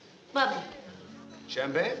 Bubbly.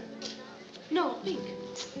 Champagne? No, pink.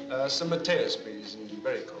 Some Mateus, please, and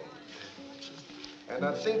very cold. And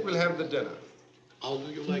I think we'll have the dinner. How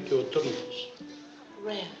do you like your turnips?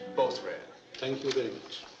 Rare. Both rare. Thank you very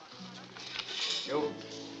much. You?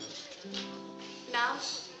 Now,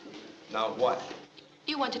 Now what?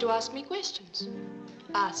 you wanted to ask me questions.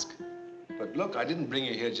 Ask. But look, I didn't bring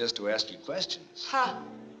you here just to ask you questions. Ha!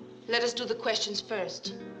 Let us do the questions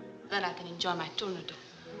first. Then I can enjoy my tourniquet.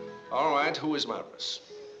 All right, who is Marvelous?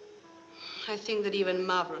 I think that even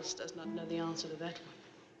Mavros does not know the answer to that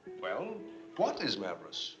one. Well, what is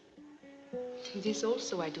Marvelous? This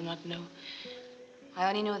also I do not know. I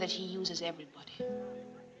only know that he uses everybody.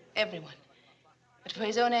 Everyone. But for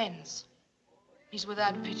his own ends. He's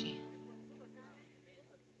without pity.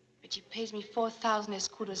 But he pays me 4,000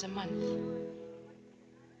 escudos a month.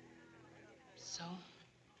 So?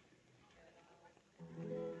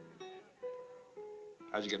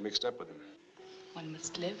 How'd you get mixed up with him? One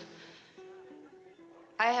must live.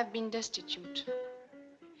 I have been destitute.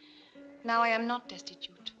 Now I am not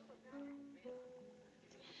destitute.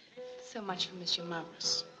 So much for Monsieur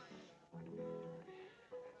Mavros.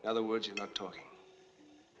 In other words, you're not talking.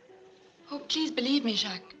 Oh, please believe me,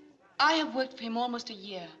 Jacques. I have worked for him almost a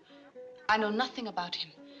year. I know nothing about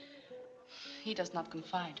him. He does not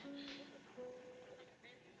confide.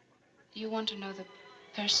 Do you want to know the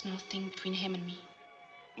personal thing between him and me?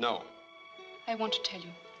 No. I want to tell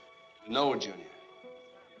you. No, Junior.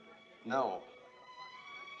 No.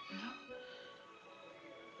 No?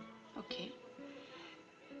 Okay.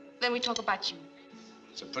 Then we talk about you.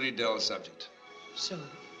 It's a pretty dull subject. So?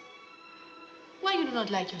 Why you do not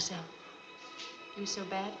like yourself? You so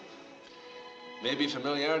bad? Maybe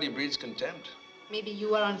familiarity breeds contempt. Maybe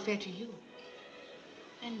you are unfair to you.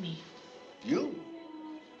 And me. You?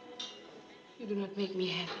 You do not make me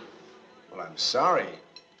happy. Well, I'm sorry.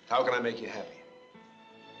 How can I make you happy?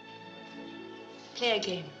 Play a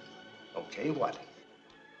game. Okay, what?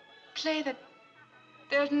 Play that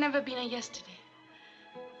there's never been a yesterday.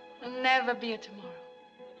 There'll never be a tomorrow.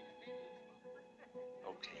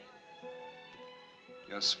 Okay.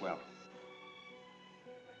 You're swell.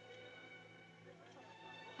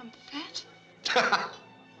 I'm fat?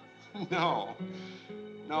 No.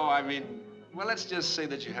 No, I mean, well, let's just say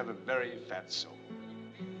that you have a very fat soul.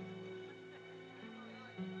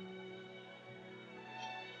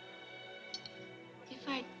 If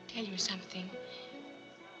I tell you something,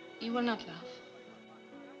 you will not laugh.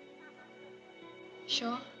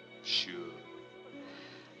 Sure? Sure.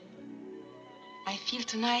 I feel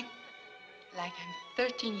tonight like I'm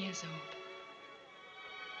 13 years old.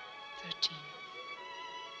 13.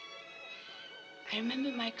 I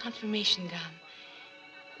remember my confirmation gown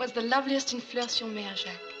was the loveliest in fleurs-sur-mer,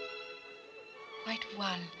 Jacques. White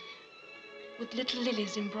voile with little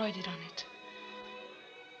lilies embroidered on it.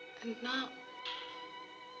 And now,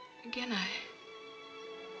 again,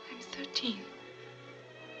 I'm 13.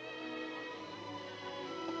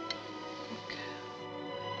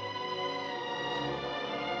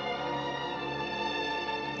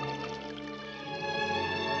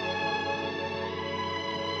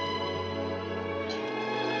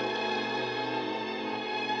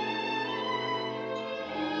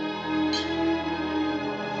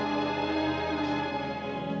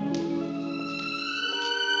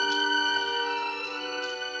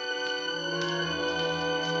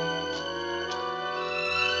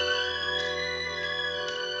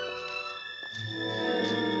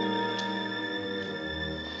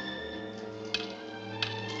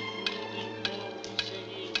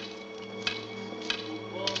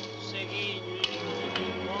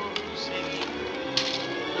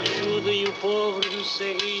 Ajudem o pobre do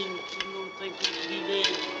ceguinho que não tem como viver.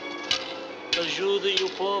 Ajudem o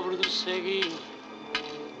pobre do ceguinho.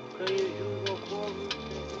 Quem ajuda o pobre do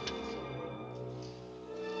ceguinho.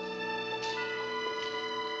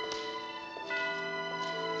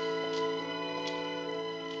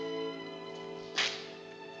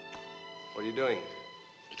 What are you doing?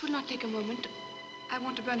 It will not take a moment. I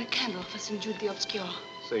want to burn a candle for St. Jude the Obscure.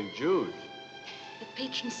 St. Jude? The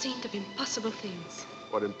patron saint of impossible things.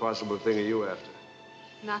 What impossible thing are you after?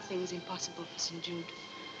 Nothing's impossible for St. Jude.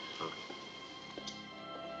 Huh.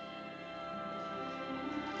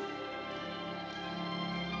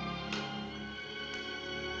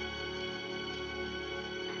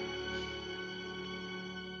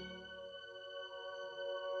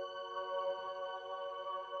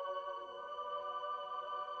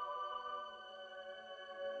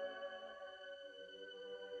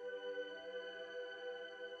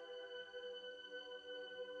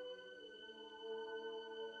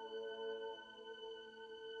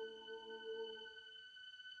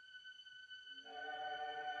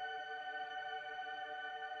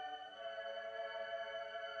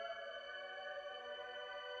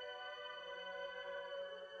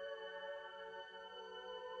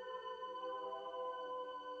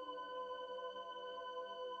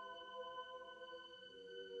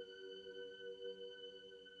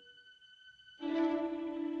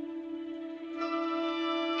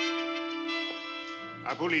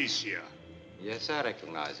 Policia. Yes, I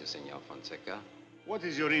recognize you, Senor Fonseca. What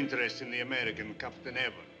is your interest in the American Captain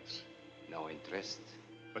Evans? No interest.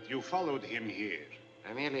 But you followed him here.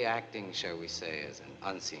 I'm merely acting, shall we say, as an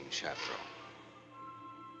unseen chaperone.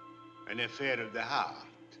 An affair of the heart.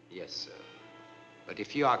 Yes, sir. But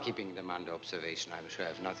if you are keeping them under observation, I'm sure I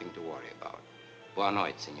have nothing to worry about. Boa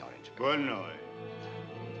noite, Senor Inspector. Boa noite.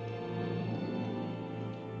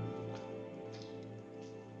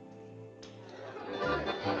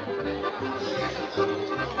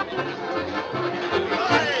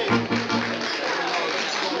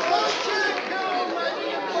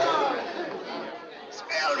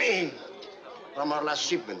 Smell me from our last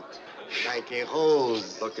shipment, like a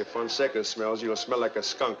rose. Look, if Fonseca smells, you'll smell like a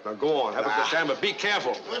skunk. Now go on, have a good time, but be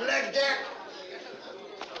careful. Good luck, Jack.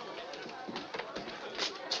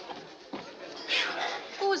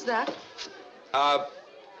 Who was that?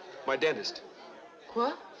 My dentist.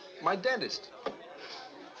 What? My dentist.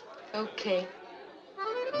 Okay.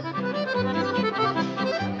 Oh,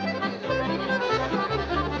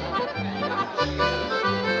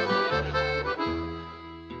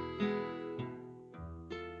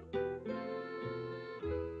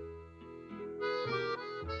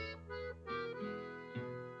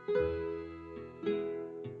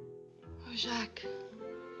 Jacques.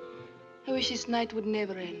 I wish this night would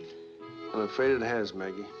never end. I'm afraid it has,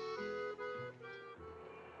 Maggie.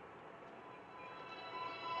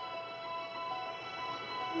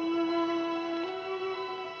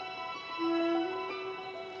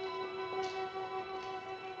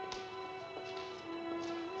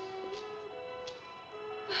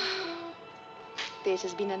 This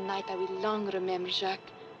has been a night I will long remember, Jacques.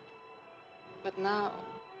 But now,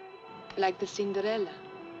 like the Cinderella,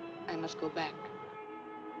 I must go back.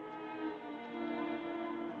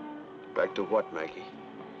 Back to what, Maggie?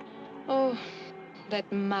 Oh, that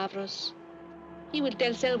Mavros. He will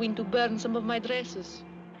tell Selwyn to burn some of my dresses.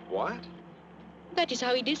 What? That is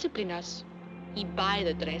how he disciplines us. He buy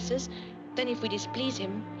the dresses, then if we displease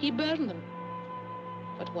him, he burn them.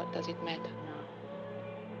 But what does it matter now?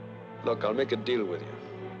 Look, I'll make a deal with you.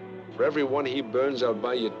 For every one he burns, I'll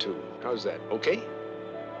buy you 2. How's that, okay?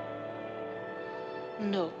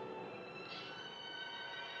 No.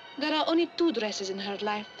 There are only 2 dresses in her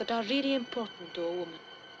life that are really important to a woman.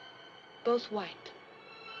 Both white.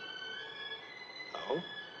 Oh?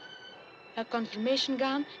 Her confirmation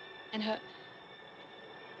gown and her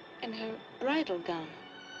bridal gown.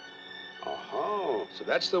 Oh, so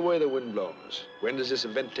that's the way the wind blows. When does this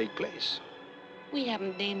event take place? We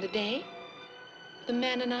haven't named the day, the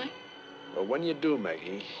man and I. Well, when you do,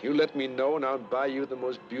 Maggie, you let me know and I'll buy you the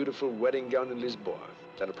most beautiful wedding gown in Lisbon.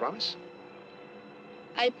 Is that a promise?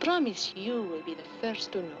 I promise you will be the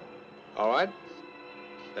first to know. All right.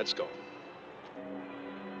 Let's go.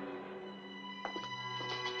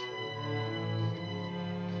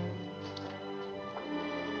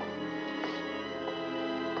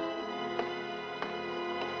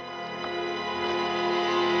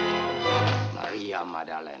 Maria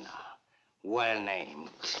Magdalena. Well named.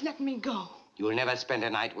 Let me go. You'll never spend a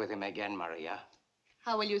night with him again, Maria.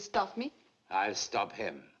 How will you stop me? I'll stop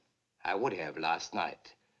him. I would have last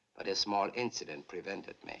night, but a small incident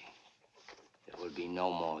prevented me. There will be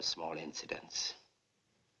no more small incidents.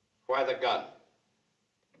 Why the gun?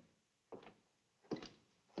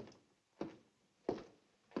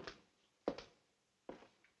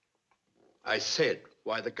 I said,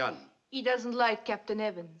 why the gun? He doesn't like Captain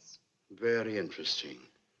Evans. Very interesting.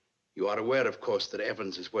 You are aware, of course, that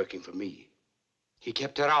Evans is working for me. He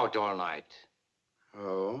kept her out all night.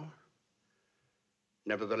 Oh?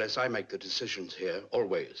 Nevertheless, I make the decisions here,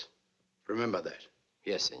 always. Remember that.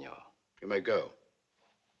 Yes, senor. You may go.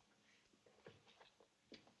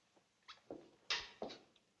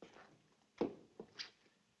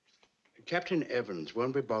 Captain Evans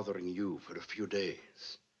won't be bothering you for a few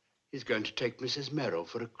days. He's going to take Mrs. Merrill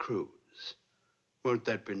for a cruise. Won't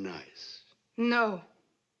that be nice? No.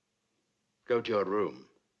 Go to your room.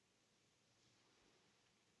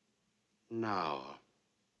 Now.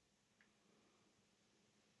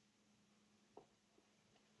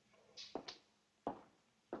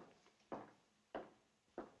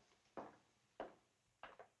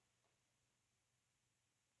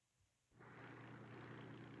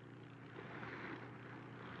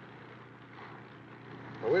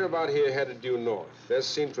 Well, we're about here headed due north. There's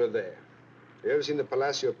Sintra there. You ever seen the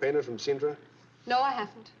Palacio painted from Sintra? No, I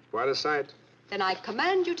haven't. Quite a sight. Then I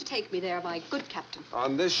command you to take me there, my good captain.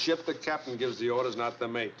 On this ship, the captain gives the orders, not the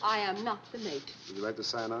mate. I am not the mate. Would you like to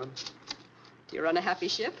sign on? You run a happy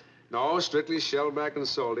ship? No, strictly shellback and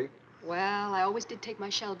salty. Well, I always did take my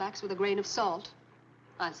shellbacks with a grain of salt.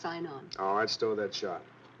 I'll sign on. All right, stow that shot.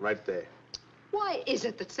 Right there. Why is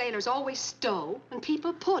it that sailors always stow and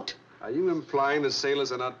people put? Are you implying that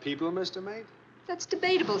sailors are not people, Mr. Mate? That's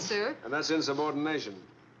debatable, sir. And that's insubordination.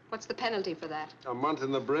 What's the penalty for that? A month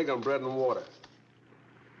in the brig on bread and water.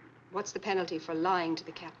 What's the penalty for lying to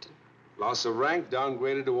the captain? Loss of rank,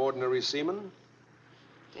 downgraded to ordinary seaman.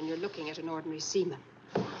 Then you're looking at an ordinary seaman.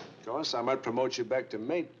 Of course, I might promote you back to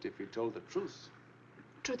mate if you told the truth.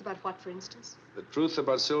 Truth about what, for instance? The truth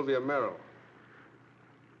about Sylvia Merrill.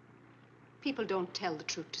 People don't tell the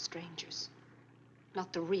truth to strangers.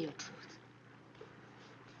 Not the real truth.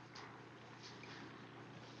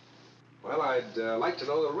 Well, I'd like to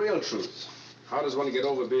know the real truth. How does one get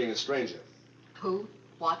over being a stranger? Who,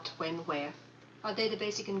 what, when, where? Are they the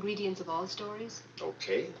basic ingredients of all stories?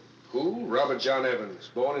 Okay. Who? Robert John Evans,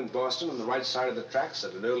 born in Boston on the right side of the tracks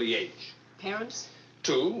at an early age. Parents?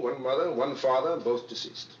 2, one mother, one father, both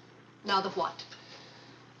deceased. Now the what?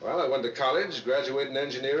 Well, I went to college, graduated in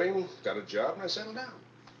engineering, got a job, and I settled down.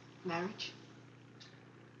 Marriage?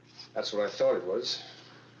 That's what I thought it was,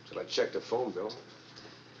 till I checked the phone bill.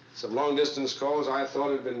 Some long-distance calls I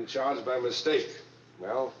thought had been charged by mistake.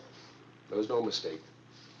 Well, there was no mistake.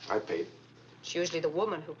 I paid. It's usually the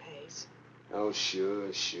woman who pays. Oh,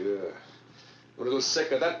 sure, sure. I'm a little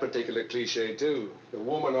sick of that particular cliche, too. The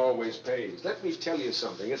woman always pays. Let me tell you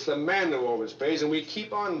something. It's the man who always pays, and we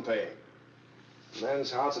keep on paying. The man's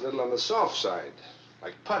heart's a little on the soft side,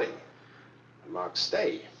 like putty. And marks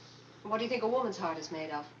stay. What do you think a woman's heart is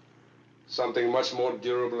made of? Something much more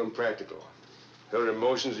durable and practical. Her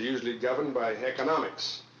emotions are usually governed by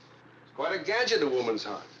economics. It's quite a gadget, a woman's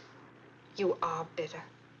heart. You are bitter.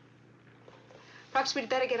 Perhaps we'd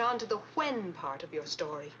better get on to the when part of your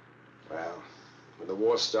story. Well, when the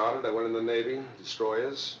war started, I went in the Navy,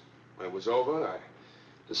 destroyers. When it was over, I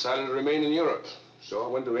decided to remain in Europe. So I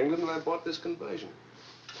went to England and I bought this conversion.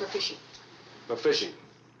 For fishing. For fishing.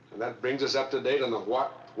 And that brings us up to date on the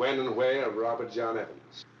what, when, and where of Robert John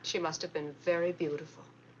Evans. She must have been very beautiful.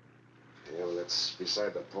 Yeah, well, that's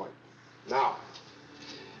beside the point. Now,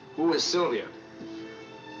 who is Sylvia?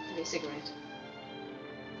 Give me a cigarette.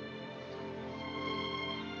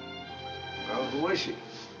 Well, who is she?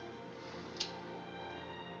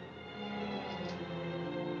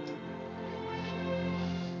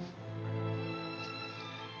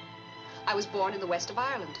 I was born in the west of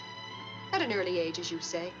Ireland. At an early age, as you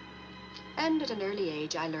say. And at an early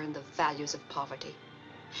age, I learned the values of poverty.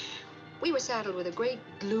 We were saddled with a great,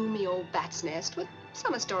 gloomy old bat's nest with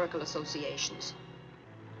some historical associations.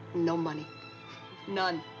 No money.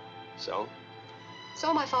 None. So?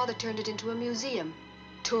 So my father turned it into a museum.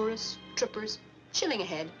 Tourists, trippers, shilling a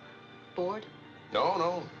head. Bored.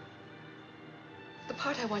 No. The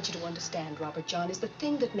part I want you to understand, Robert John, is the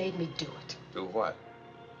thing that made me do it. Do what?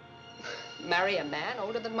 Marry a man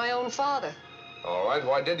older than my own father. All right,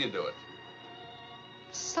 why did you do it?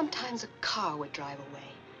 Sometimes a car would drive away.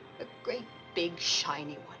 A great, big,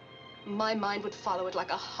 shiny one. My mind would follow it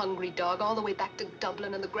like a hungry dog all the way back to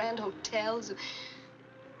Dublin and the grand hotels.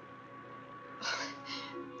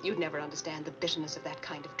 You'd never understand the bitterness of that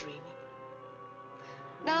kind of dreaming.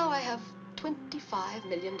 Now I have $25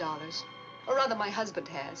 million. Or rather, my husband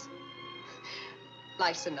has.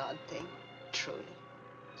 Life's an odd thing, truly.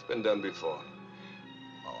 It's been done before.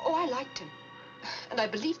 Oh, I liked him. And I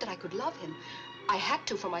believed that I could love him. I had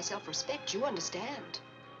to for my self-respect, you understand.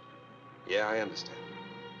 Yeah, I understand.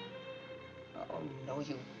 Oh, no,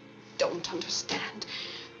 you don't understand.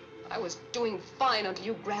 I was doing fine until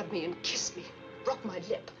you grabbed me and kissed me, broke my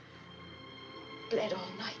lip. Bled all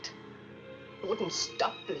night. It wouldn't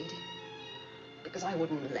stop bleeding because I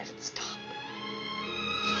wouldn't let it stop.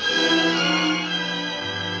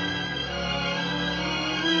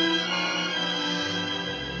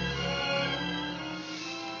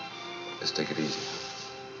 Just take it easy.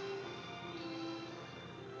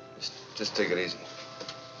 Just take it easy.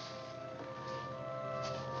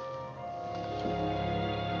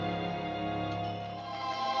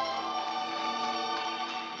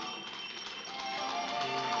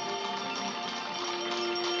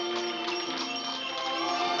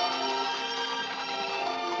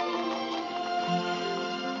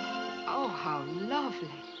 Oh, how lovely.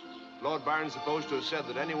 Lord Byron's supposed to have said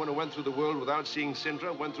that anyone who went through the world without seeing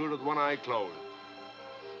Sintra went through it with one eye closed.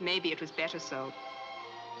 Maybe it was better so.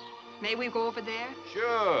 May we go over there?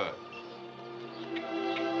 Sure.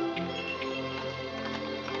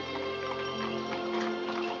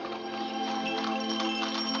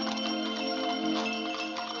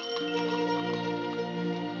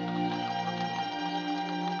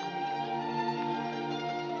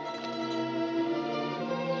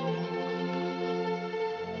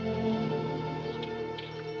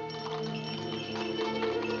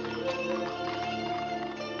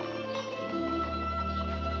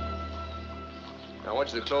 I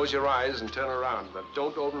want you to close your eyes and turn around, but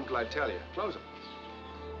don't open them till I tell you. Close them.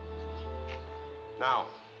 Now.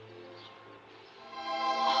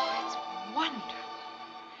 Oh, it's wonderful.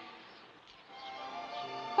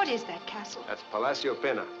 What is that castle? That's Palacio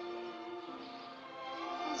Pena.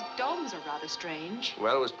 Those domes are rather strange.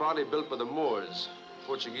 Well, it was partly built by the Moors.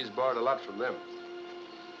 Portuguese borrowed a lot from them.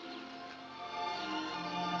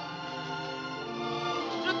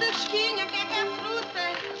 Fruta fresquinha, quer que é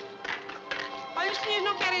fruta? Olha, os senhores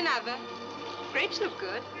não querem nada. Grapes look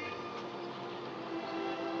good.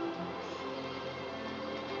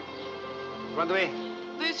 Quanto é?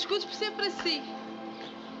 2 escudos por ser para si.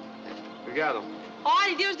 Obrigado.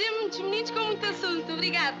 Olha, Deus dê muitos meninos com muito assunto.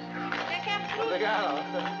 Obrigado. Quer que é fruta? Obrigado.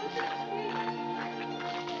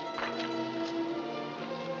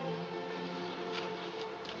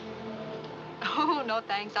 Oh, no,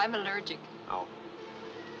 thanks. I'm allergic. Oh.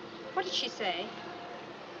 What did she say?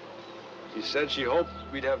 She said she hoped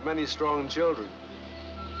we'd have many strong children.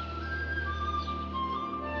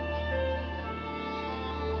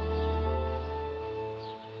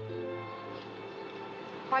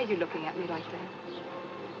 Why are you looking at me like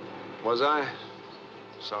that? Was I?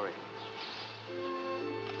 Sorry.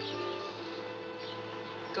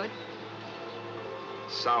 Good.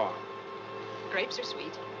 Sour. Grapes are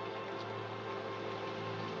sweet.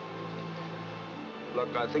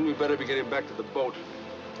 Look, I think we better be getting back to the boat.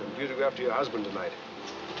 I'm due to go after your husband tonight.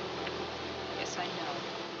 Yes, I know.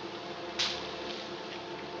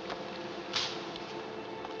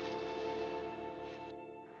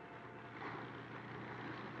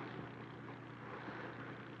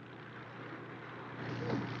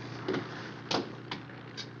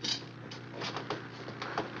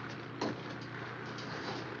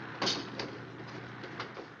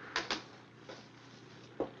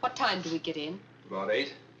 What time do we get in? About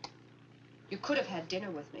 8. You could have had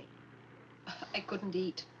dinner with me. I couldn't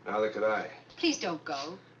eat. Neither could I. Please don't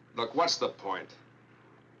go. Look, what's the point?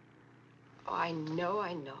 Oh, I know.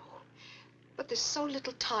 But there's so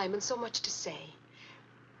little time and so much to say.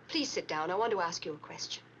 Please sit down. I want to ask you a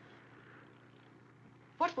question.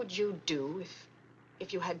 What would you do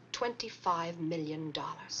if you had $25 million?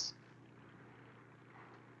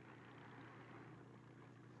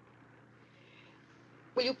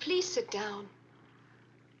 Will you please sit down?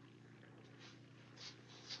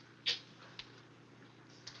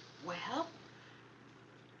 Well?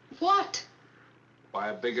 What? Buy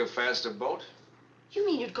a bigger, faster boat? You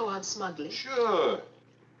mean you'd go on smuggling? Sure.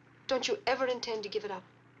 Don't you ever intend to give it up?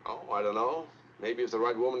 Oh, I don't know. Maybe if the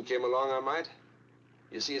right woman came along, I might.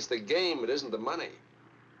 You see, it's the game, it isn't the money.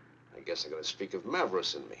 I guess I got a streak of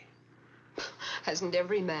Maverick in me. Hasn't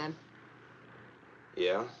every man?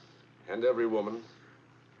 Yeah, and every woman.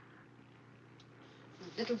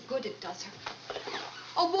 Little good it does her.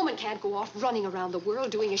 A woman can't go off running around the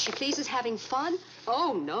world doing as she pleases, having fun.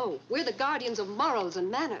 Oh, no. We're the guardians of morals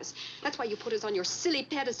and manners. That's why you put us on your silly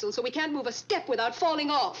pedestal so we can't move a step without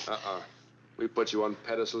falling off. We put you on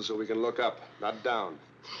pedestals so we can look up, not down.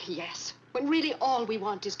 Yes, when really all we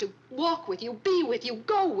want is to walk with you, be with you,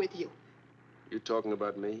 go with you. You talking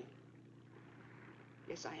about me?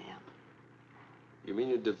 Yes, I am. You mean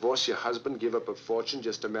you'd divorce your husband, give up a fortune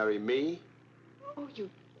just to marry me? Oh, you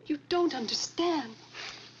don't understand.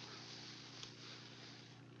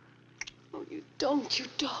 Oh, you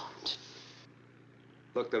don't.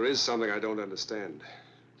 Look, there is something I don't understand.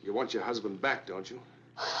 You want your husband back, don't you?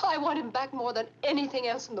 I want him back more than anything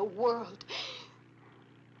else in the world.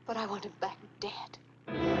 But I want him back dead.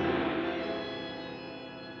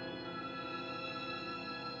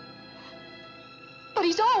 But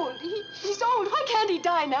he's old. He's old. Why can't he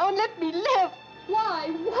die now and let me live? Why?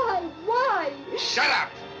 Shut up!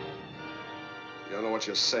 You don't know what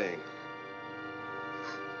you're saying.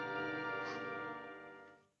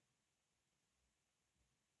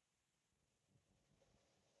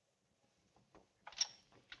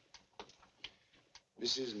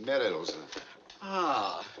 Mrs. Merrill's.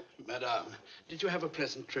 Ah, madame, did you have a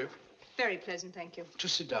pleasant trip? Very pleasant, thank you.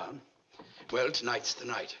 Just sit down. Well, tonight's the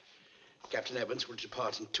night. Captain Evans will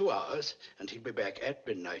depart in 2 hours, and he'll be back at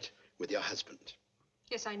midnight with your husband.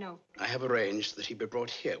 Yes, I know. I have arranged that he be brought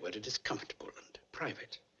here where it is comfortable and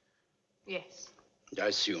private. Yes, And I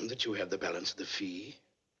assume that you have the balance of the fee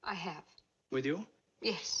I have. with you?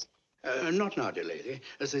 Yes. Not now, dear lady.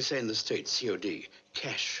 As they say in the States, COD,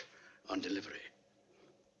 cash on delivery.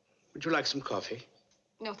 Would you like some coffee?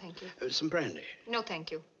 No, thank you. Some brandy? No, thank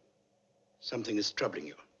you. Something is troubling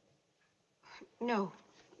you. No,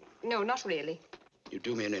 not really. You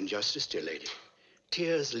do me an injustice, dear lady.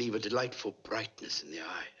 Tears leave a delightful brightness in the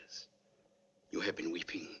eyes. You have been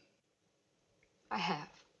weeping. I have.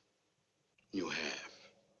 You have.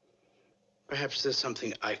 Perhaps there's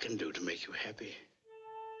something I can do to make you happy.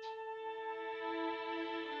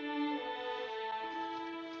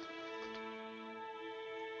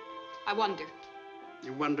 I wonder.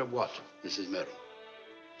 You wonder what, Mrs. Merrill?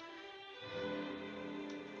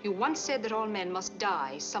 You once said that all men must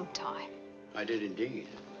die sometime. I did indeed.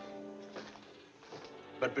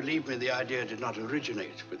 But believe me, the idea did not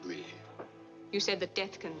originate with me. You said that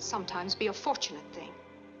death can sometimes be a fortunate thing.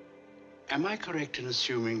 Am I correct in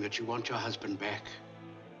assuming that you want your husband back,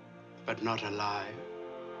 but not alive?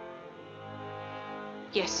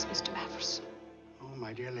 Yes, Mr. Mavers. Oh,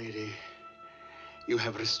 my dear lady, you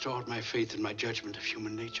have restored my faith in my judgment of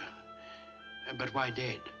human nature. But why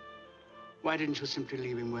dead? Why didn't you simply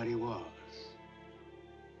leave him where he was?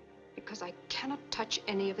 Because I cannot touch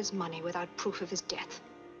any of his money without proof of his death.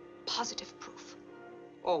 Positive proof.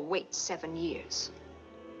 Or wait 7 years.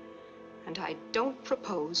 And I don't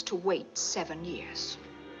propose to wait 7 years.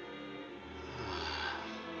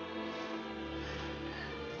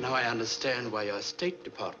 Now I understand why your State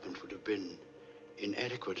Department would have been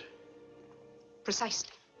inadequate.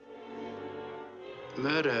 Precisely.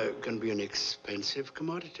 Murder can be an expensive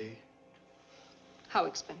commodity. How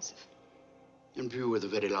expensive? In view of the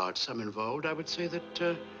very large sum involved, I would say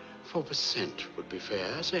that 4% would be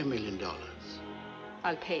fair, say $1 million.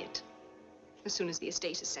 I'll pay it as soon as the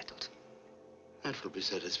estate is settled. That will be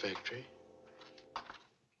satisfactory.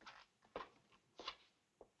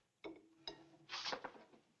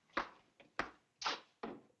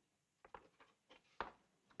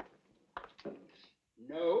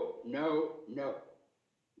 No.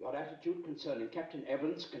 Your attitude concerning Captain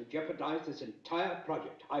Evans can jeopardize this entire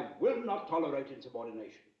project. I will not tolerate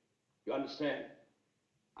insubordination. You understand?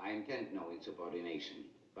 I intend no insubordination,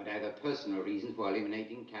 but I have a personal reason for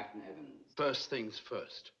eliminating Captain Evans. First things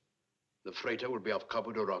first. The freighter will be off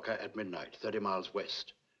Cabo de Roca at midnight, 30 miles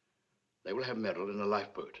west. They will have Merrill in a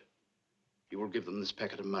lifeboat. You will give them this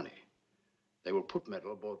packet of money. They will put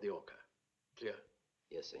Merrill aboard the Orca. Clear?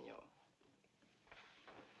 Yes, senor.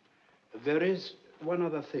 There is one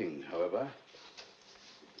other thing, however.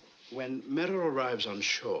 When Merrill arrives on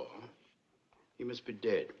shore, he must be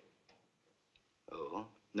dead. Oh?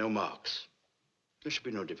 No marks. There should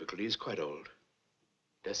be no difficulty. He's quite old.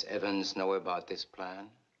 Does Evans know about this plan?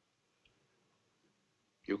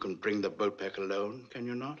 You can bring the boat back alone, can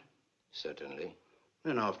you not? Certainly.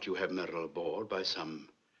 Then after you have Merrill aboard, by some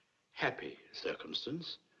happy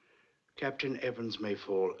circumstance, Captain Evans may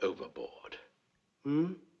fall overboard.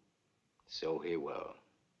 So he will.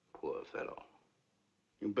 Poor fellow.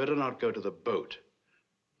 You better not go to the boat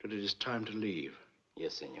till it is time to leave.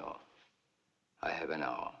 Yes, senor. I have an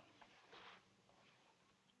hour.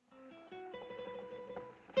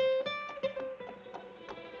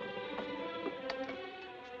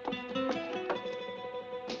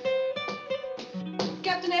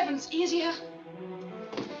 Captain Evans, he is here.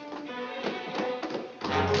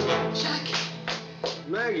 Jacques,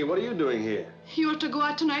 Maggie, what are you doing here? you are to go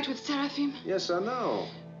out tonight with Seraphim. Yes, I know.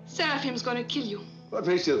 Seraphim's going to kill you. What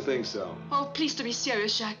makes you think so? Oh, please to be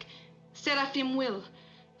serious, Jacques. Seraphim will.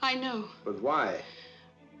 I know. But why?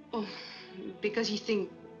 Oh, Because he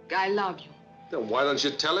thinks I love you. Then why don't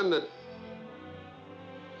you tell him that...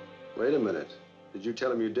 Wait a minute. Did you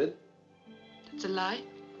tell him you did? That's a lie.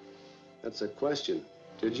 That's a question.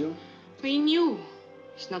 Did you? We knew.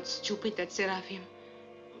 He's not stupid, that Seraphim.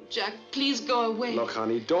 Jack, please go away. Look,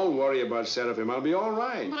 honey, don't worry about Seraphim. I'll be all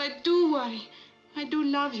right. But I do worry. I do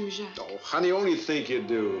love you, Jack. Oh, honey, only think you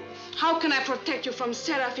do. How can I protect you from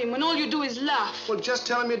Seraphim when all you do is laugh? Well, just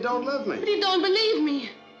tell him you don't love me. But you don't believe me.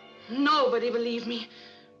 Nobody believe me.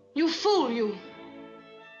 You fool, you.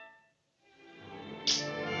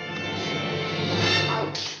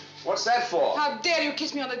 Ouch. What's that for? How dare you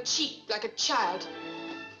kiss me on the cheek like a child?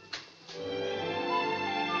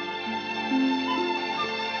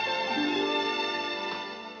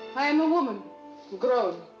 I am a woman,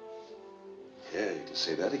 grown. Yeah, you can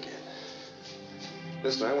say that again.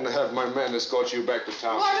 Listen, I want to have my man escort you back to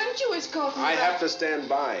town. Why don't you escort me? I have to stand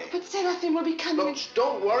by. But Seraphim will be coming. Look,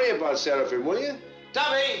 don't worry about Seraphim, will you?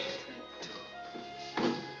 Tommy!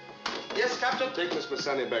 Yes, Captain? Take Miss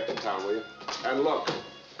Bassani back to town, will you? And look,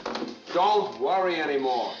 don't worry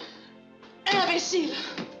anymore. Imbecile!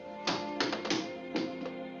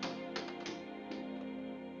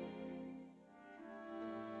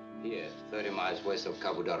 Here, 30 miles west of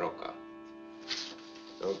Cabo da Roca.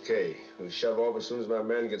 Okay, we'll shove off as soon as my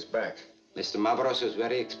man gets back. Mr. Mavros is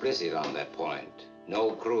very explicit on that point.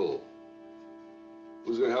 No crew.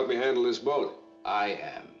 Who's going to help me handle this boat? I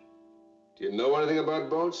am. Do you know anything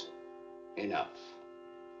about boats? Enough.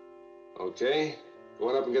 Okay. Go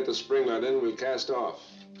on up and get the spring rod in. We'll cast off.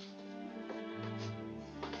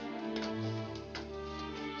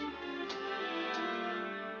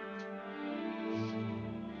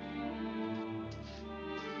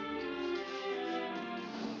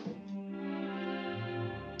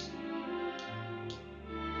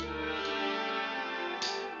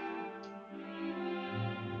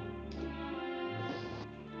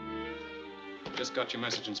 Just got your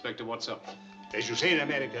message, Inspector. What's up? As you say in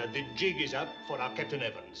America, the jig is up for our Captain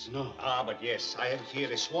Evans. No. Ah, but yes, I have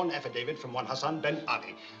here a sworn affidavit from one Hassan Ben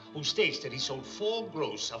Ali, who states that he sold 4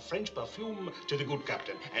 gross of French perfume to the good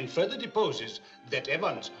captain, and further deposes that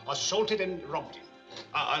Evans assaulted and robbed him.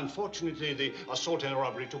 Unfortunately, the assault and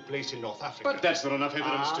robbery took place in North Africa. But that's not enough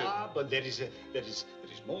evidence to... But there is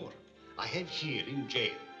more. I have here in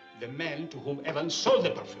jail the man to whom Evans sold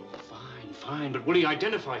the perfume. Fine, but will he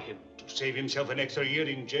identify him? To save himself an extra year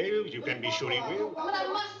in jail, you can be sure he will. But I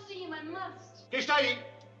must see him, I must. Stay steady.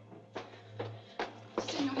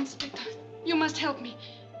 Senor Inspector, you must help me.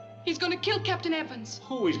 He's going to kill Captain Evans.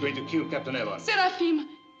 Who is going to kill Captain Evans? Seraphim.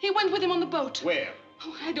 He went with him on the boat. Where?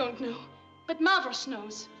 Oh, I don't know. But Mavros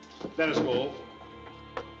knows. Let us go.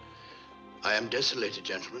 I am desolated,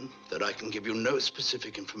 gentlemen, that I can give you no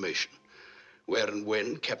specific information. Where and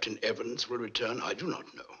when Captain Evans will return, I do not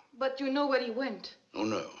know. But you know where he went. Oh,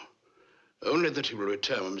 no. Only that he will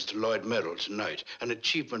return with Mr. Lloyd Merrill tonight, an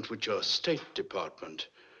achievement which your State Department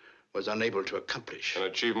was unable to accomplish. An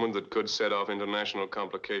achievement that could set off international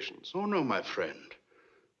complications. Oh, no, my friend.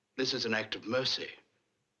 This is an act of mercy.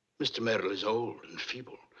 Mr. Merrill is old and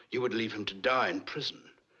feeble. You would leave him to die in prison,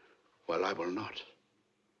 while I will not.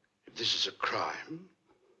 If this is a crime,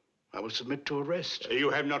 I will submit to arrest. You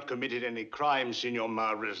have not committed any crime, Senor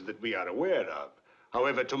Mavros, that we are aware of.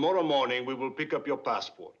 However, tomorrow morning we will pick up your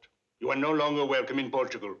passport. You are no longer welcome in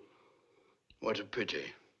Portugal. What a pity.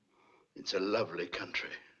 It's a lovely country.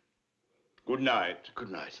 Good night. Good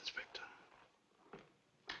night, Inspector.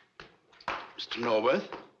 Mr. Norworth?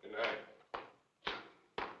 Good night.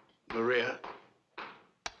 Maria?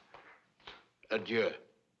 Adieu.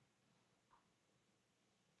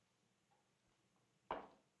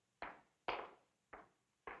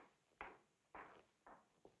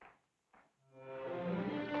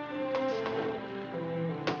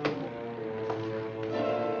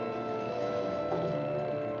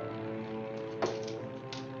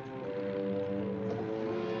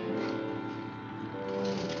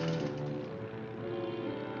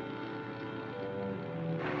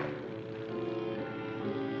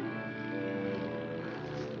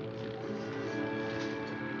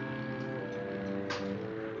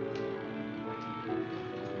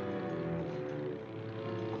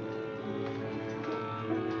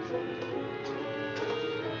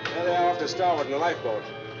 There they are off to starboard in the lifeboat.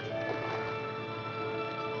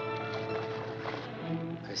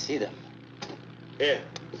 I see them. Here.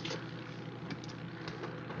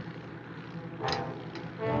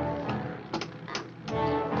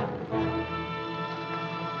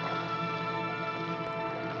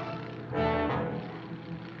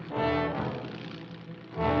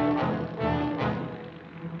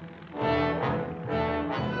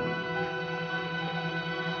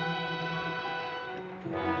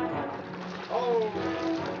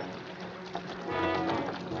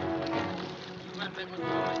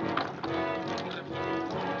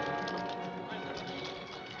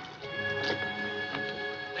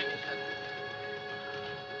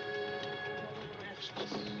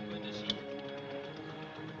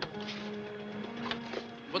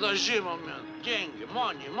 Подожди момент. Деньги,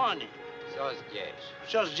 money. Все здесь.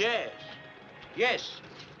 Все здесь. Есть.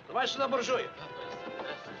 Давай сюда, буржуй.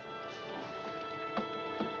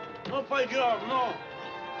 Ну, пойдем, ну.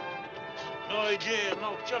 Ну, иди,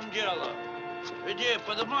 ну, в чем дело? Иди,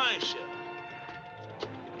 поднимайся.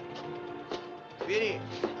 Бери.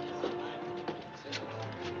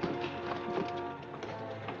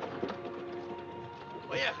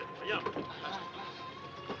 Поехали, пойдем.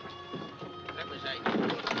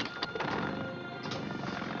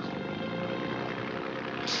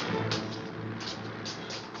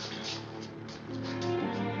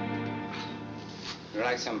 You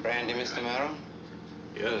like some brandy, Mr. Merrill?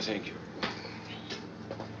 Yeah, thank you.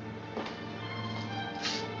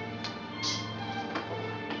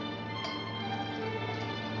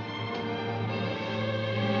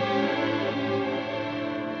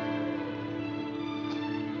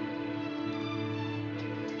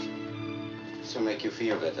 This will make you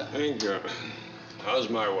feel better. Thank you. How's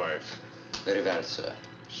my wife? Very well, sir.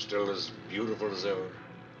 Still as beautiful as ever?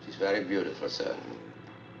 She's very beautiful, sir.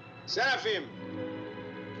 Seraphim!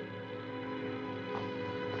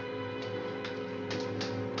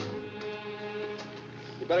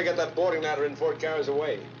 You better get that boarding ladder in before it carries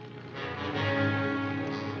away.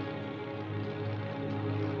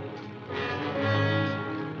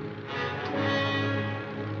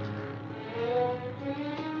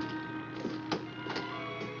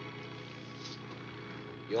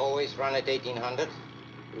 You always run at 1800?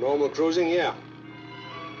 Normal cruising, yeah.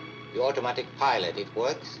 The automatic pilot, it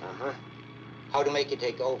works? Uh-huh. How to make it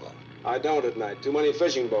take over? I don't at night. Too many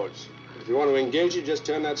fishing boats. If you want to engage it, just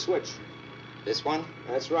turn that switch. This one?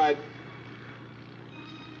 That's right.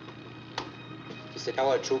 Is it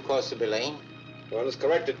our true course to Milland? Well, it's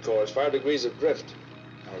corrected course, 5 degrees of drift.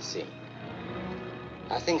 I see.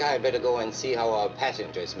 I think I had better go and see how our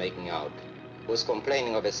passenger is making out. He was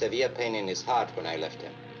complaining of a severe pain in his heart when I left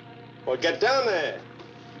him. Well, get down there.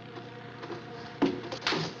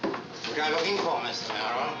 What are you looking for, Mr.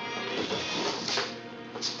 Merrill?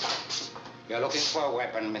 You're looking for a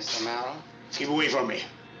weapon, Mr. Merrill? Keep away from me.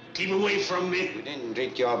 Keep away from me. You didn't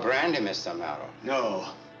drink your brandy, Mr. Merrill. No.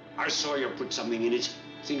 I saw you put something in it.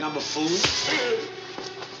 Think I'm a fool?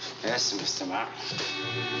 Yes, Mr. Merrill.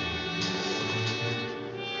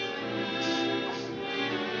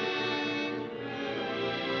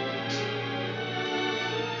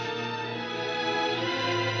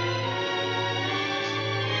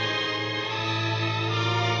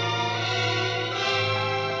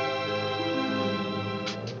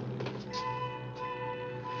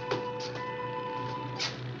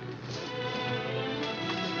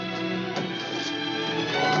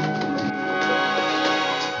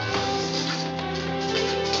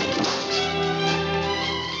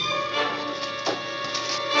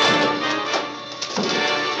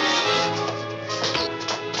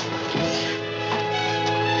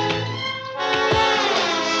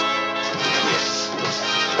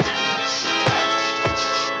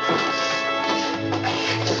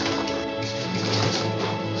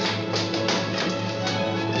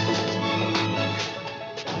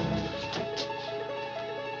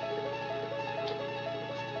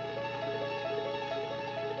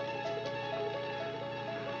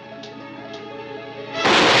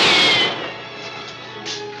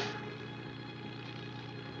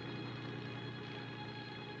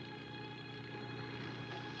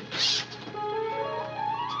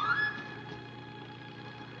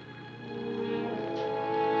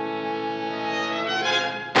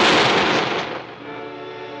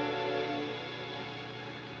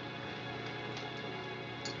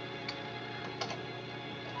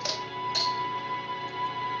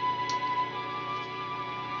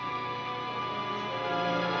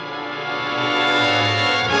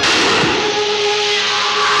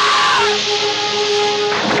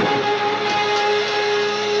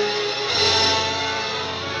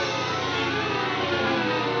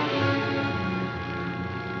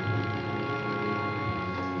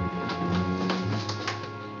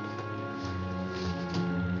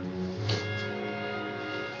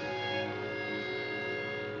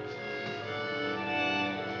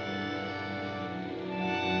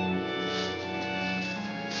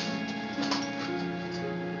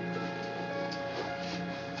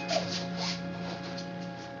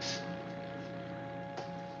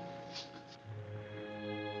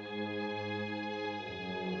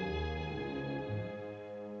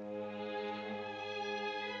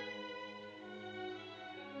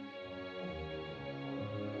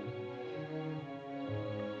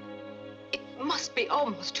 Must be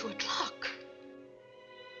almost 2 o'clock.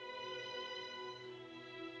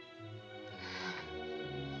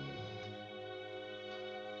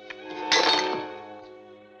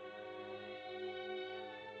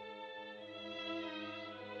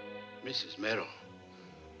 Mrs. Merrill,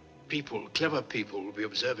 people, clever people, will be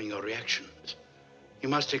observing your reactions. You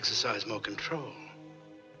must exercise more control.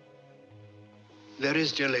 There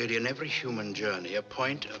is, dear lady, in every human journey, a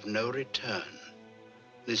point of no return.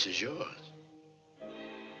 This is yours.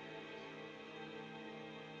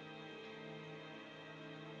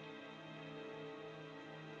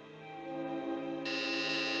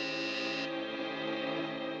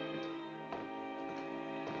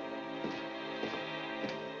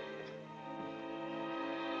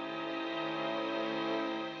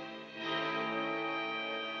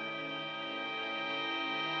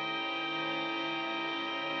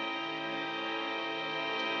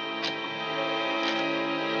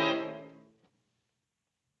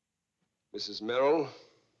 Mrs. Merrill,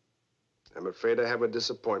 I'm afraid I have a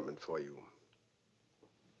disappointment for you.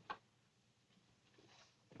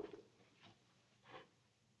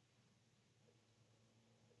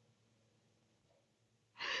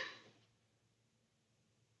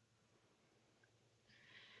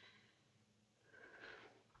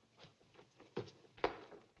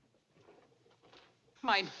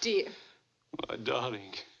 My dear. My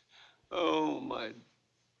darling. Oh, my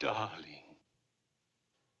darling.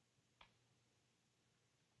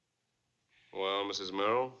 Well, Mrs.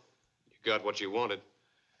 Merrill, you got what you wanted.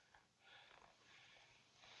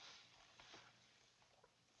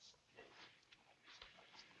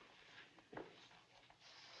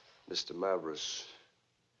 Mr. Mavros,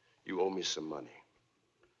 you owe me some money.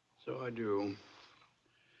 So I do.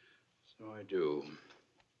 So I do.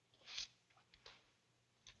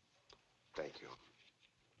 Thank you.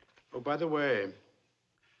 Oh, by the way,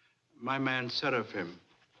 my man Seraphim,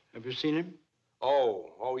 have you seen him?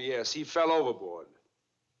 Oh, yes, he fell overboard.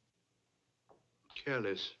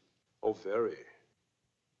 Careless. Oh, very.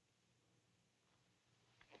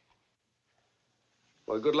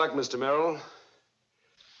 Well, good luck, Mr. Merrill.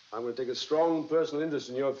 I'm going to take a strong personal interest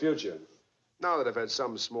in your future, now that I've had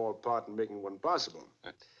some small part in making one possible.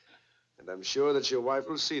 And I'm sure that your wife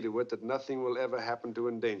will see to it that nothing will ever happen to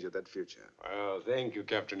endanger that future. Well, thank you,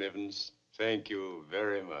 Captain Evans. Thank you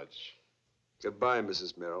very much. Goodbye,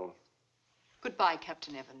 Mrs. Merrill. Goodbye,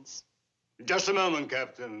 Captain Evans. Just a moment,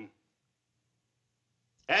 Captain.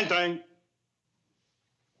 Entering.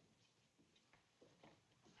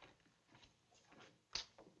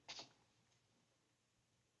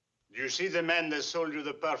 Do you see the man that sold you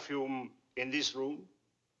the perfume in this room?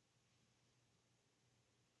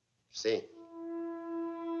 See.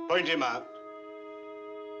 Point him out.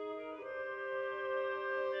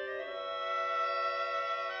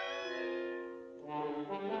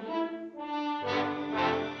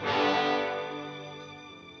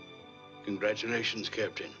 Congratulations,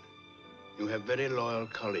 Captain. You have very loyal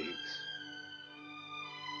colleagues.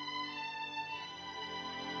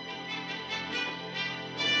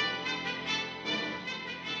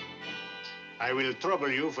 I will trouble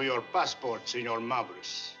you for your passport, Senor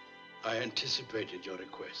Mavros. I anticipated your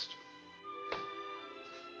request.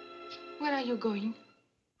 Where are you going?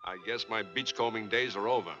 I guess my beachcombing days are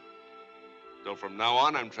over. So from now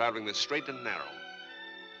on, I'm traveling the straight and narrow.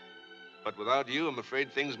 But without you, I'm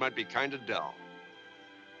afraid things might be kind of dull.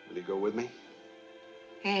 Will you go with me?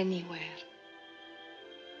 Anywhere.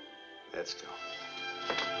 Let's go.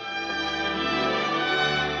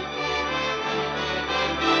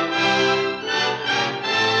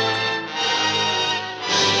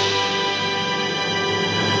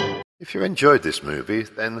 If you enjoyed this movie,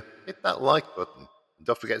 then hit that like button. And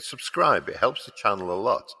don't forget to subscribe, it helps the channel a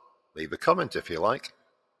lot. Leave a comment if you like.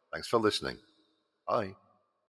 Thanks for listening. Bye.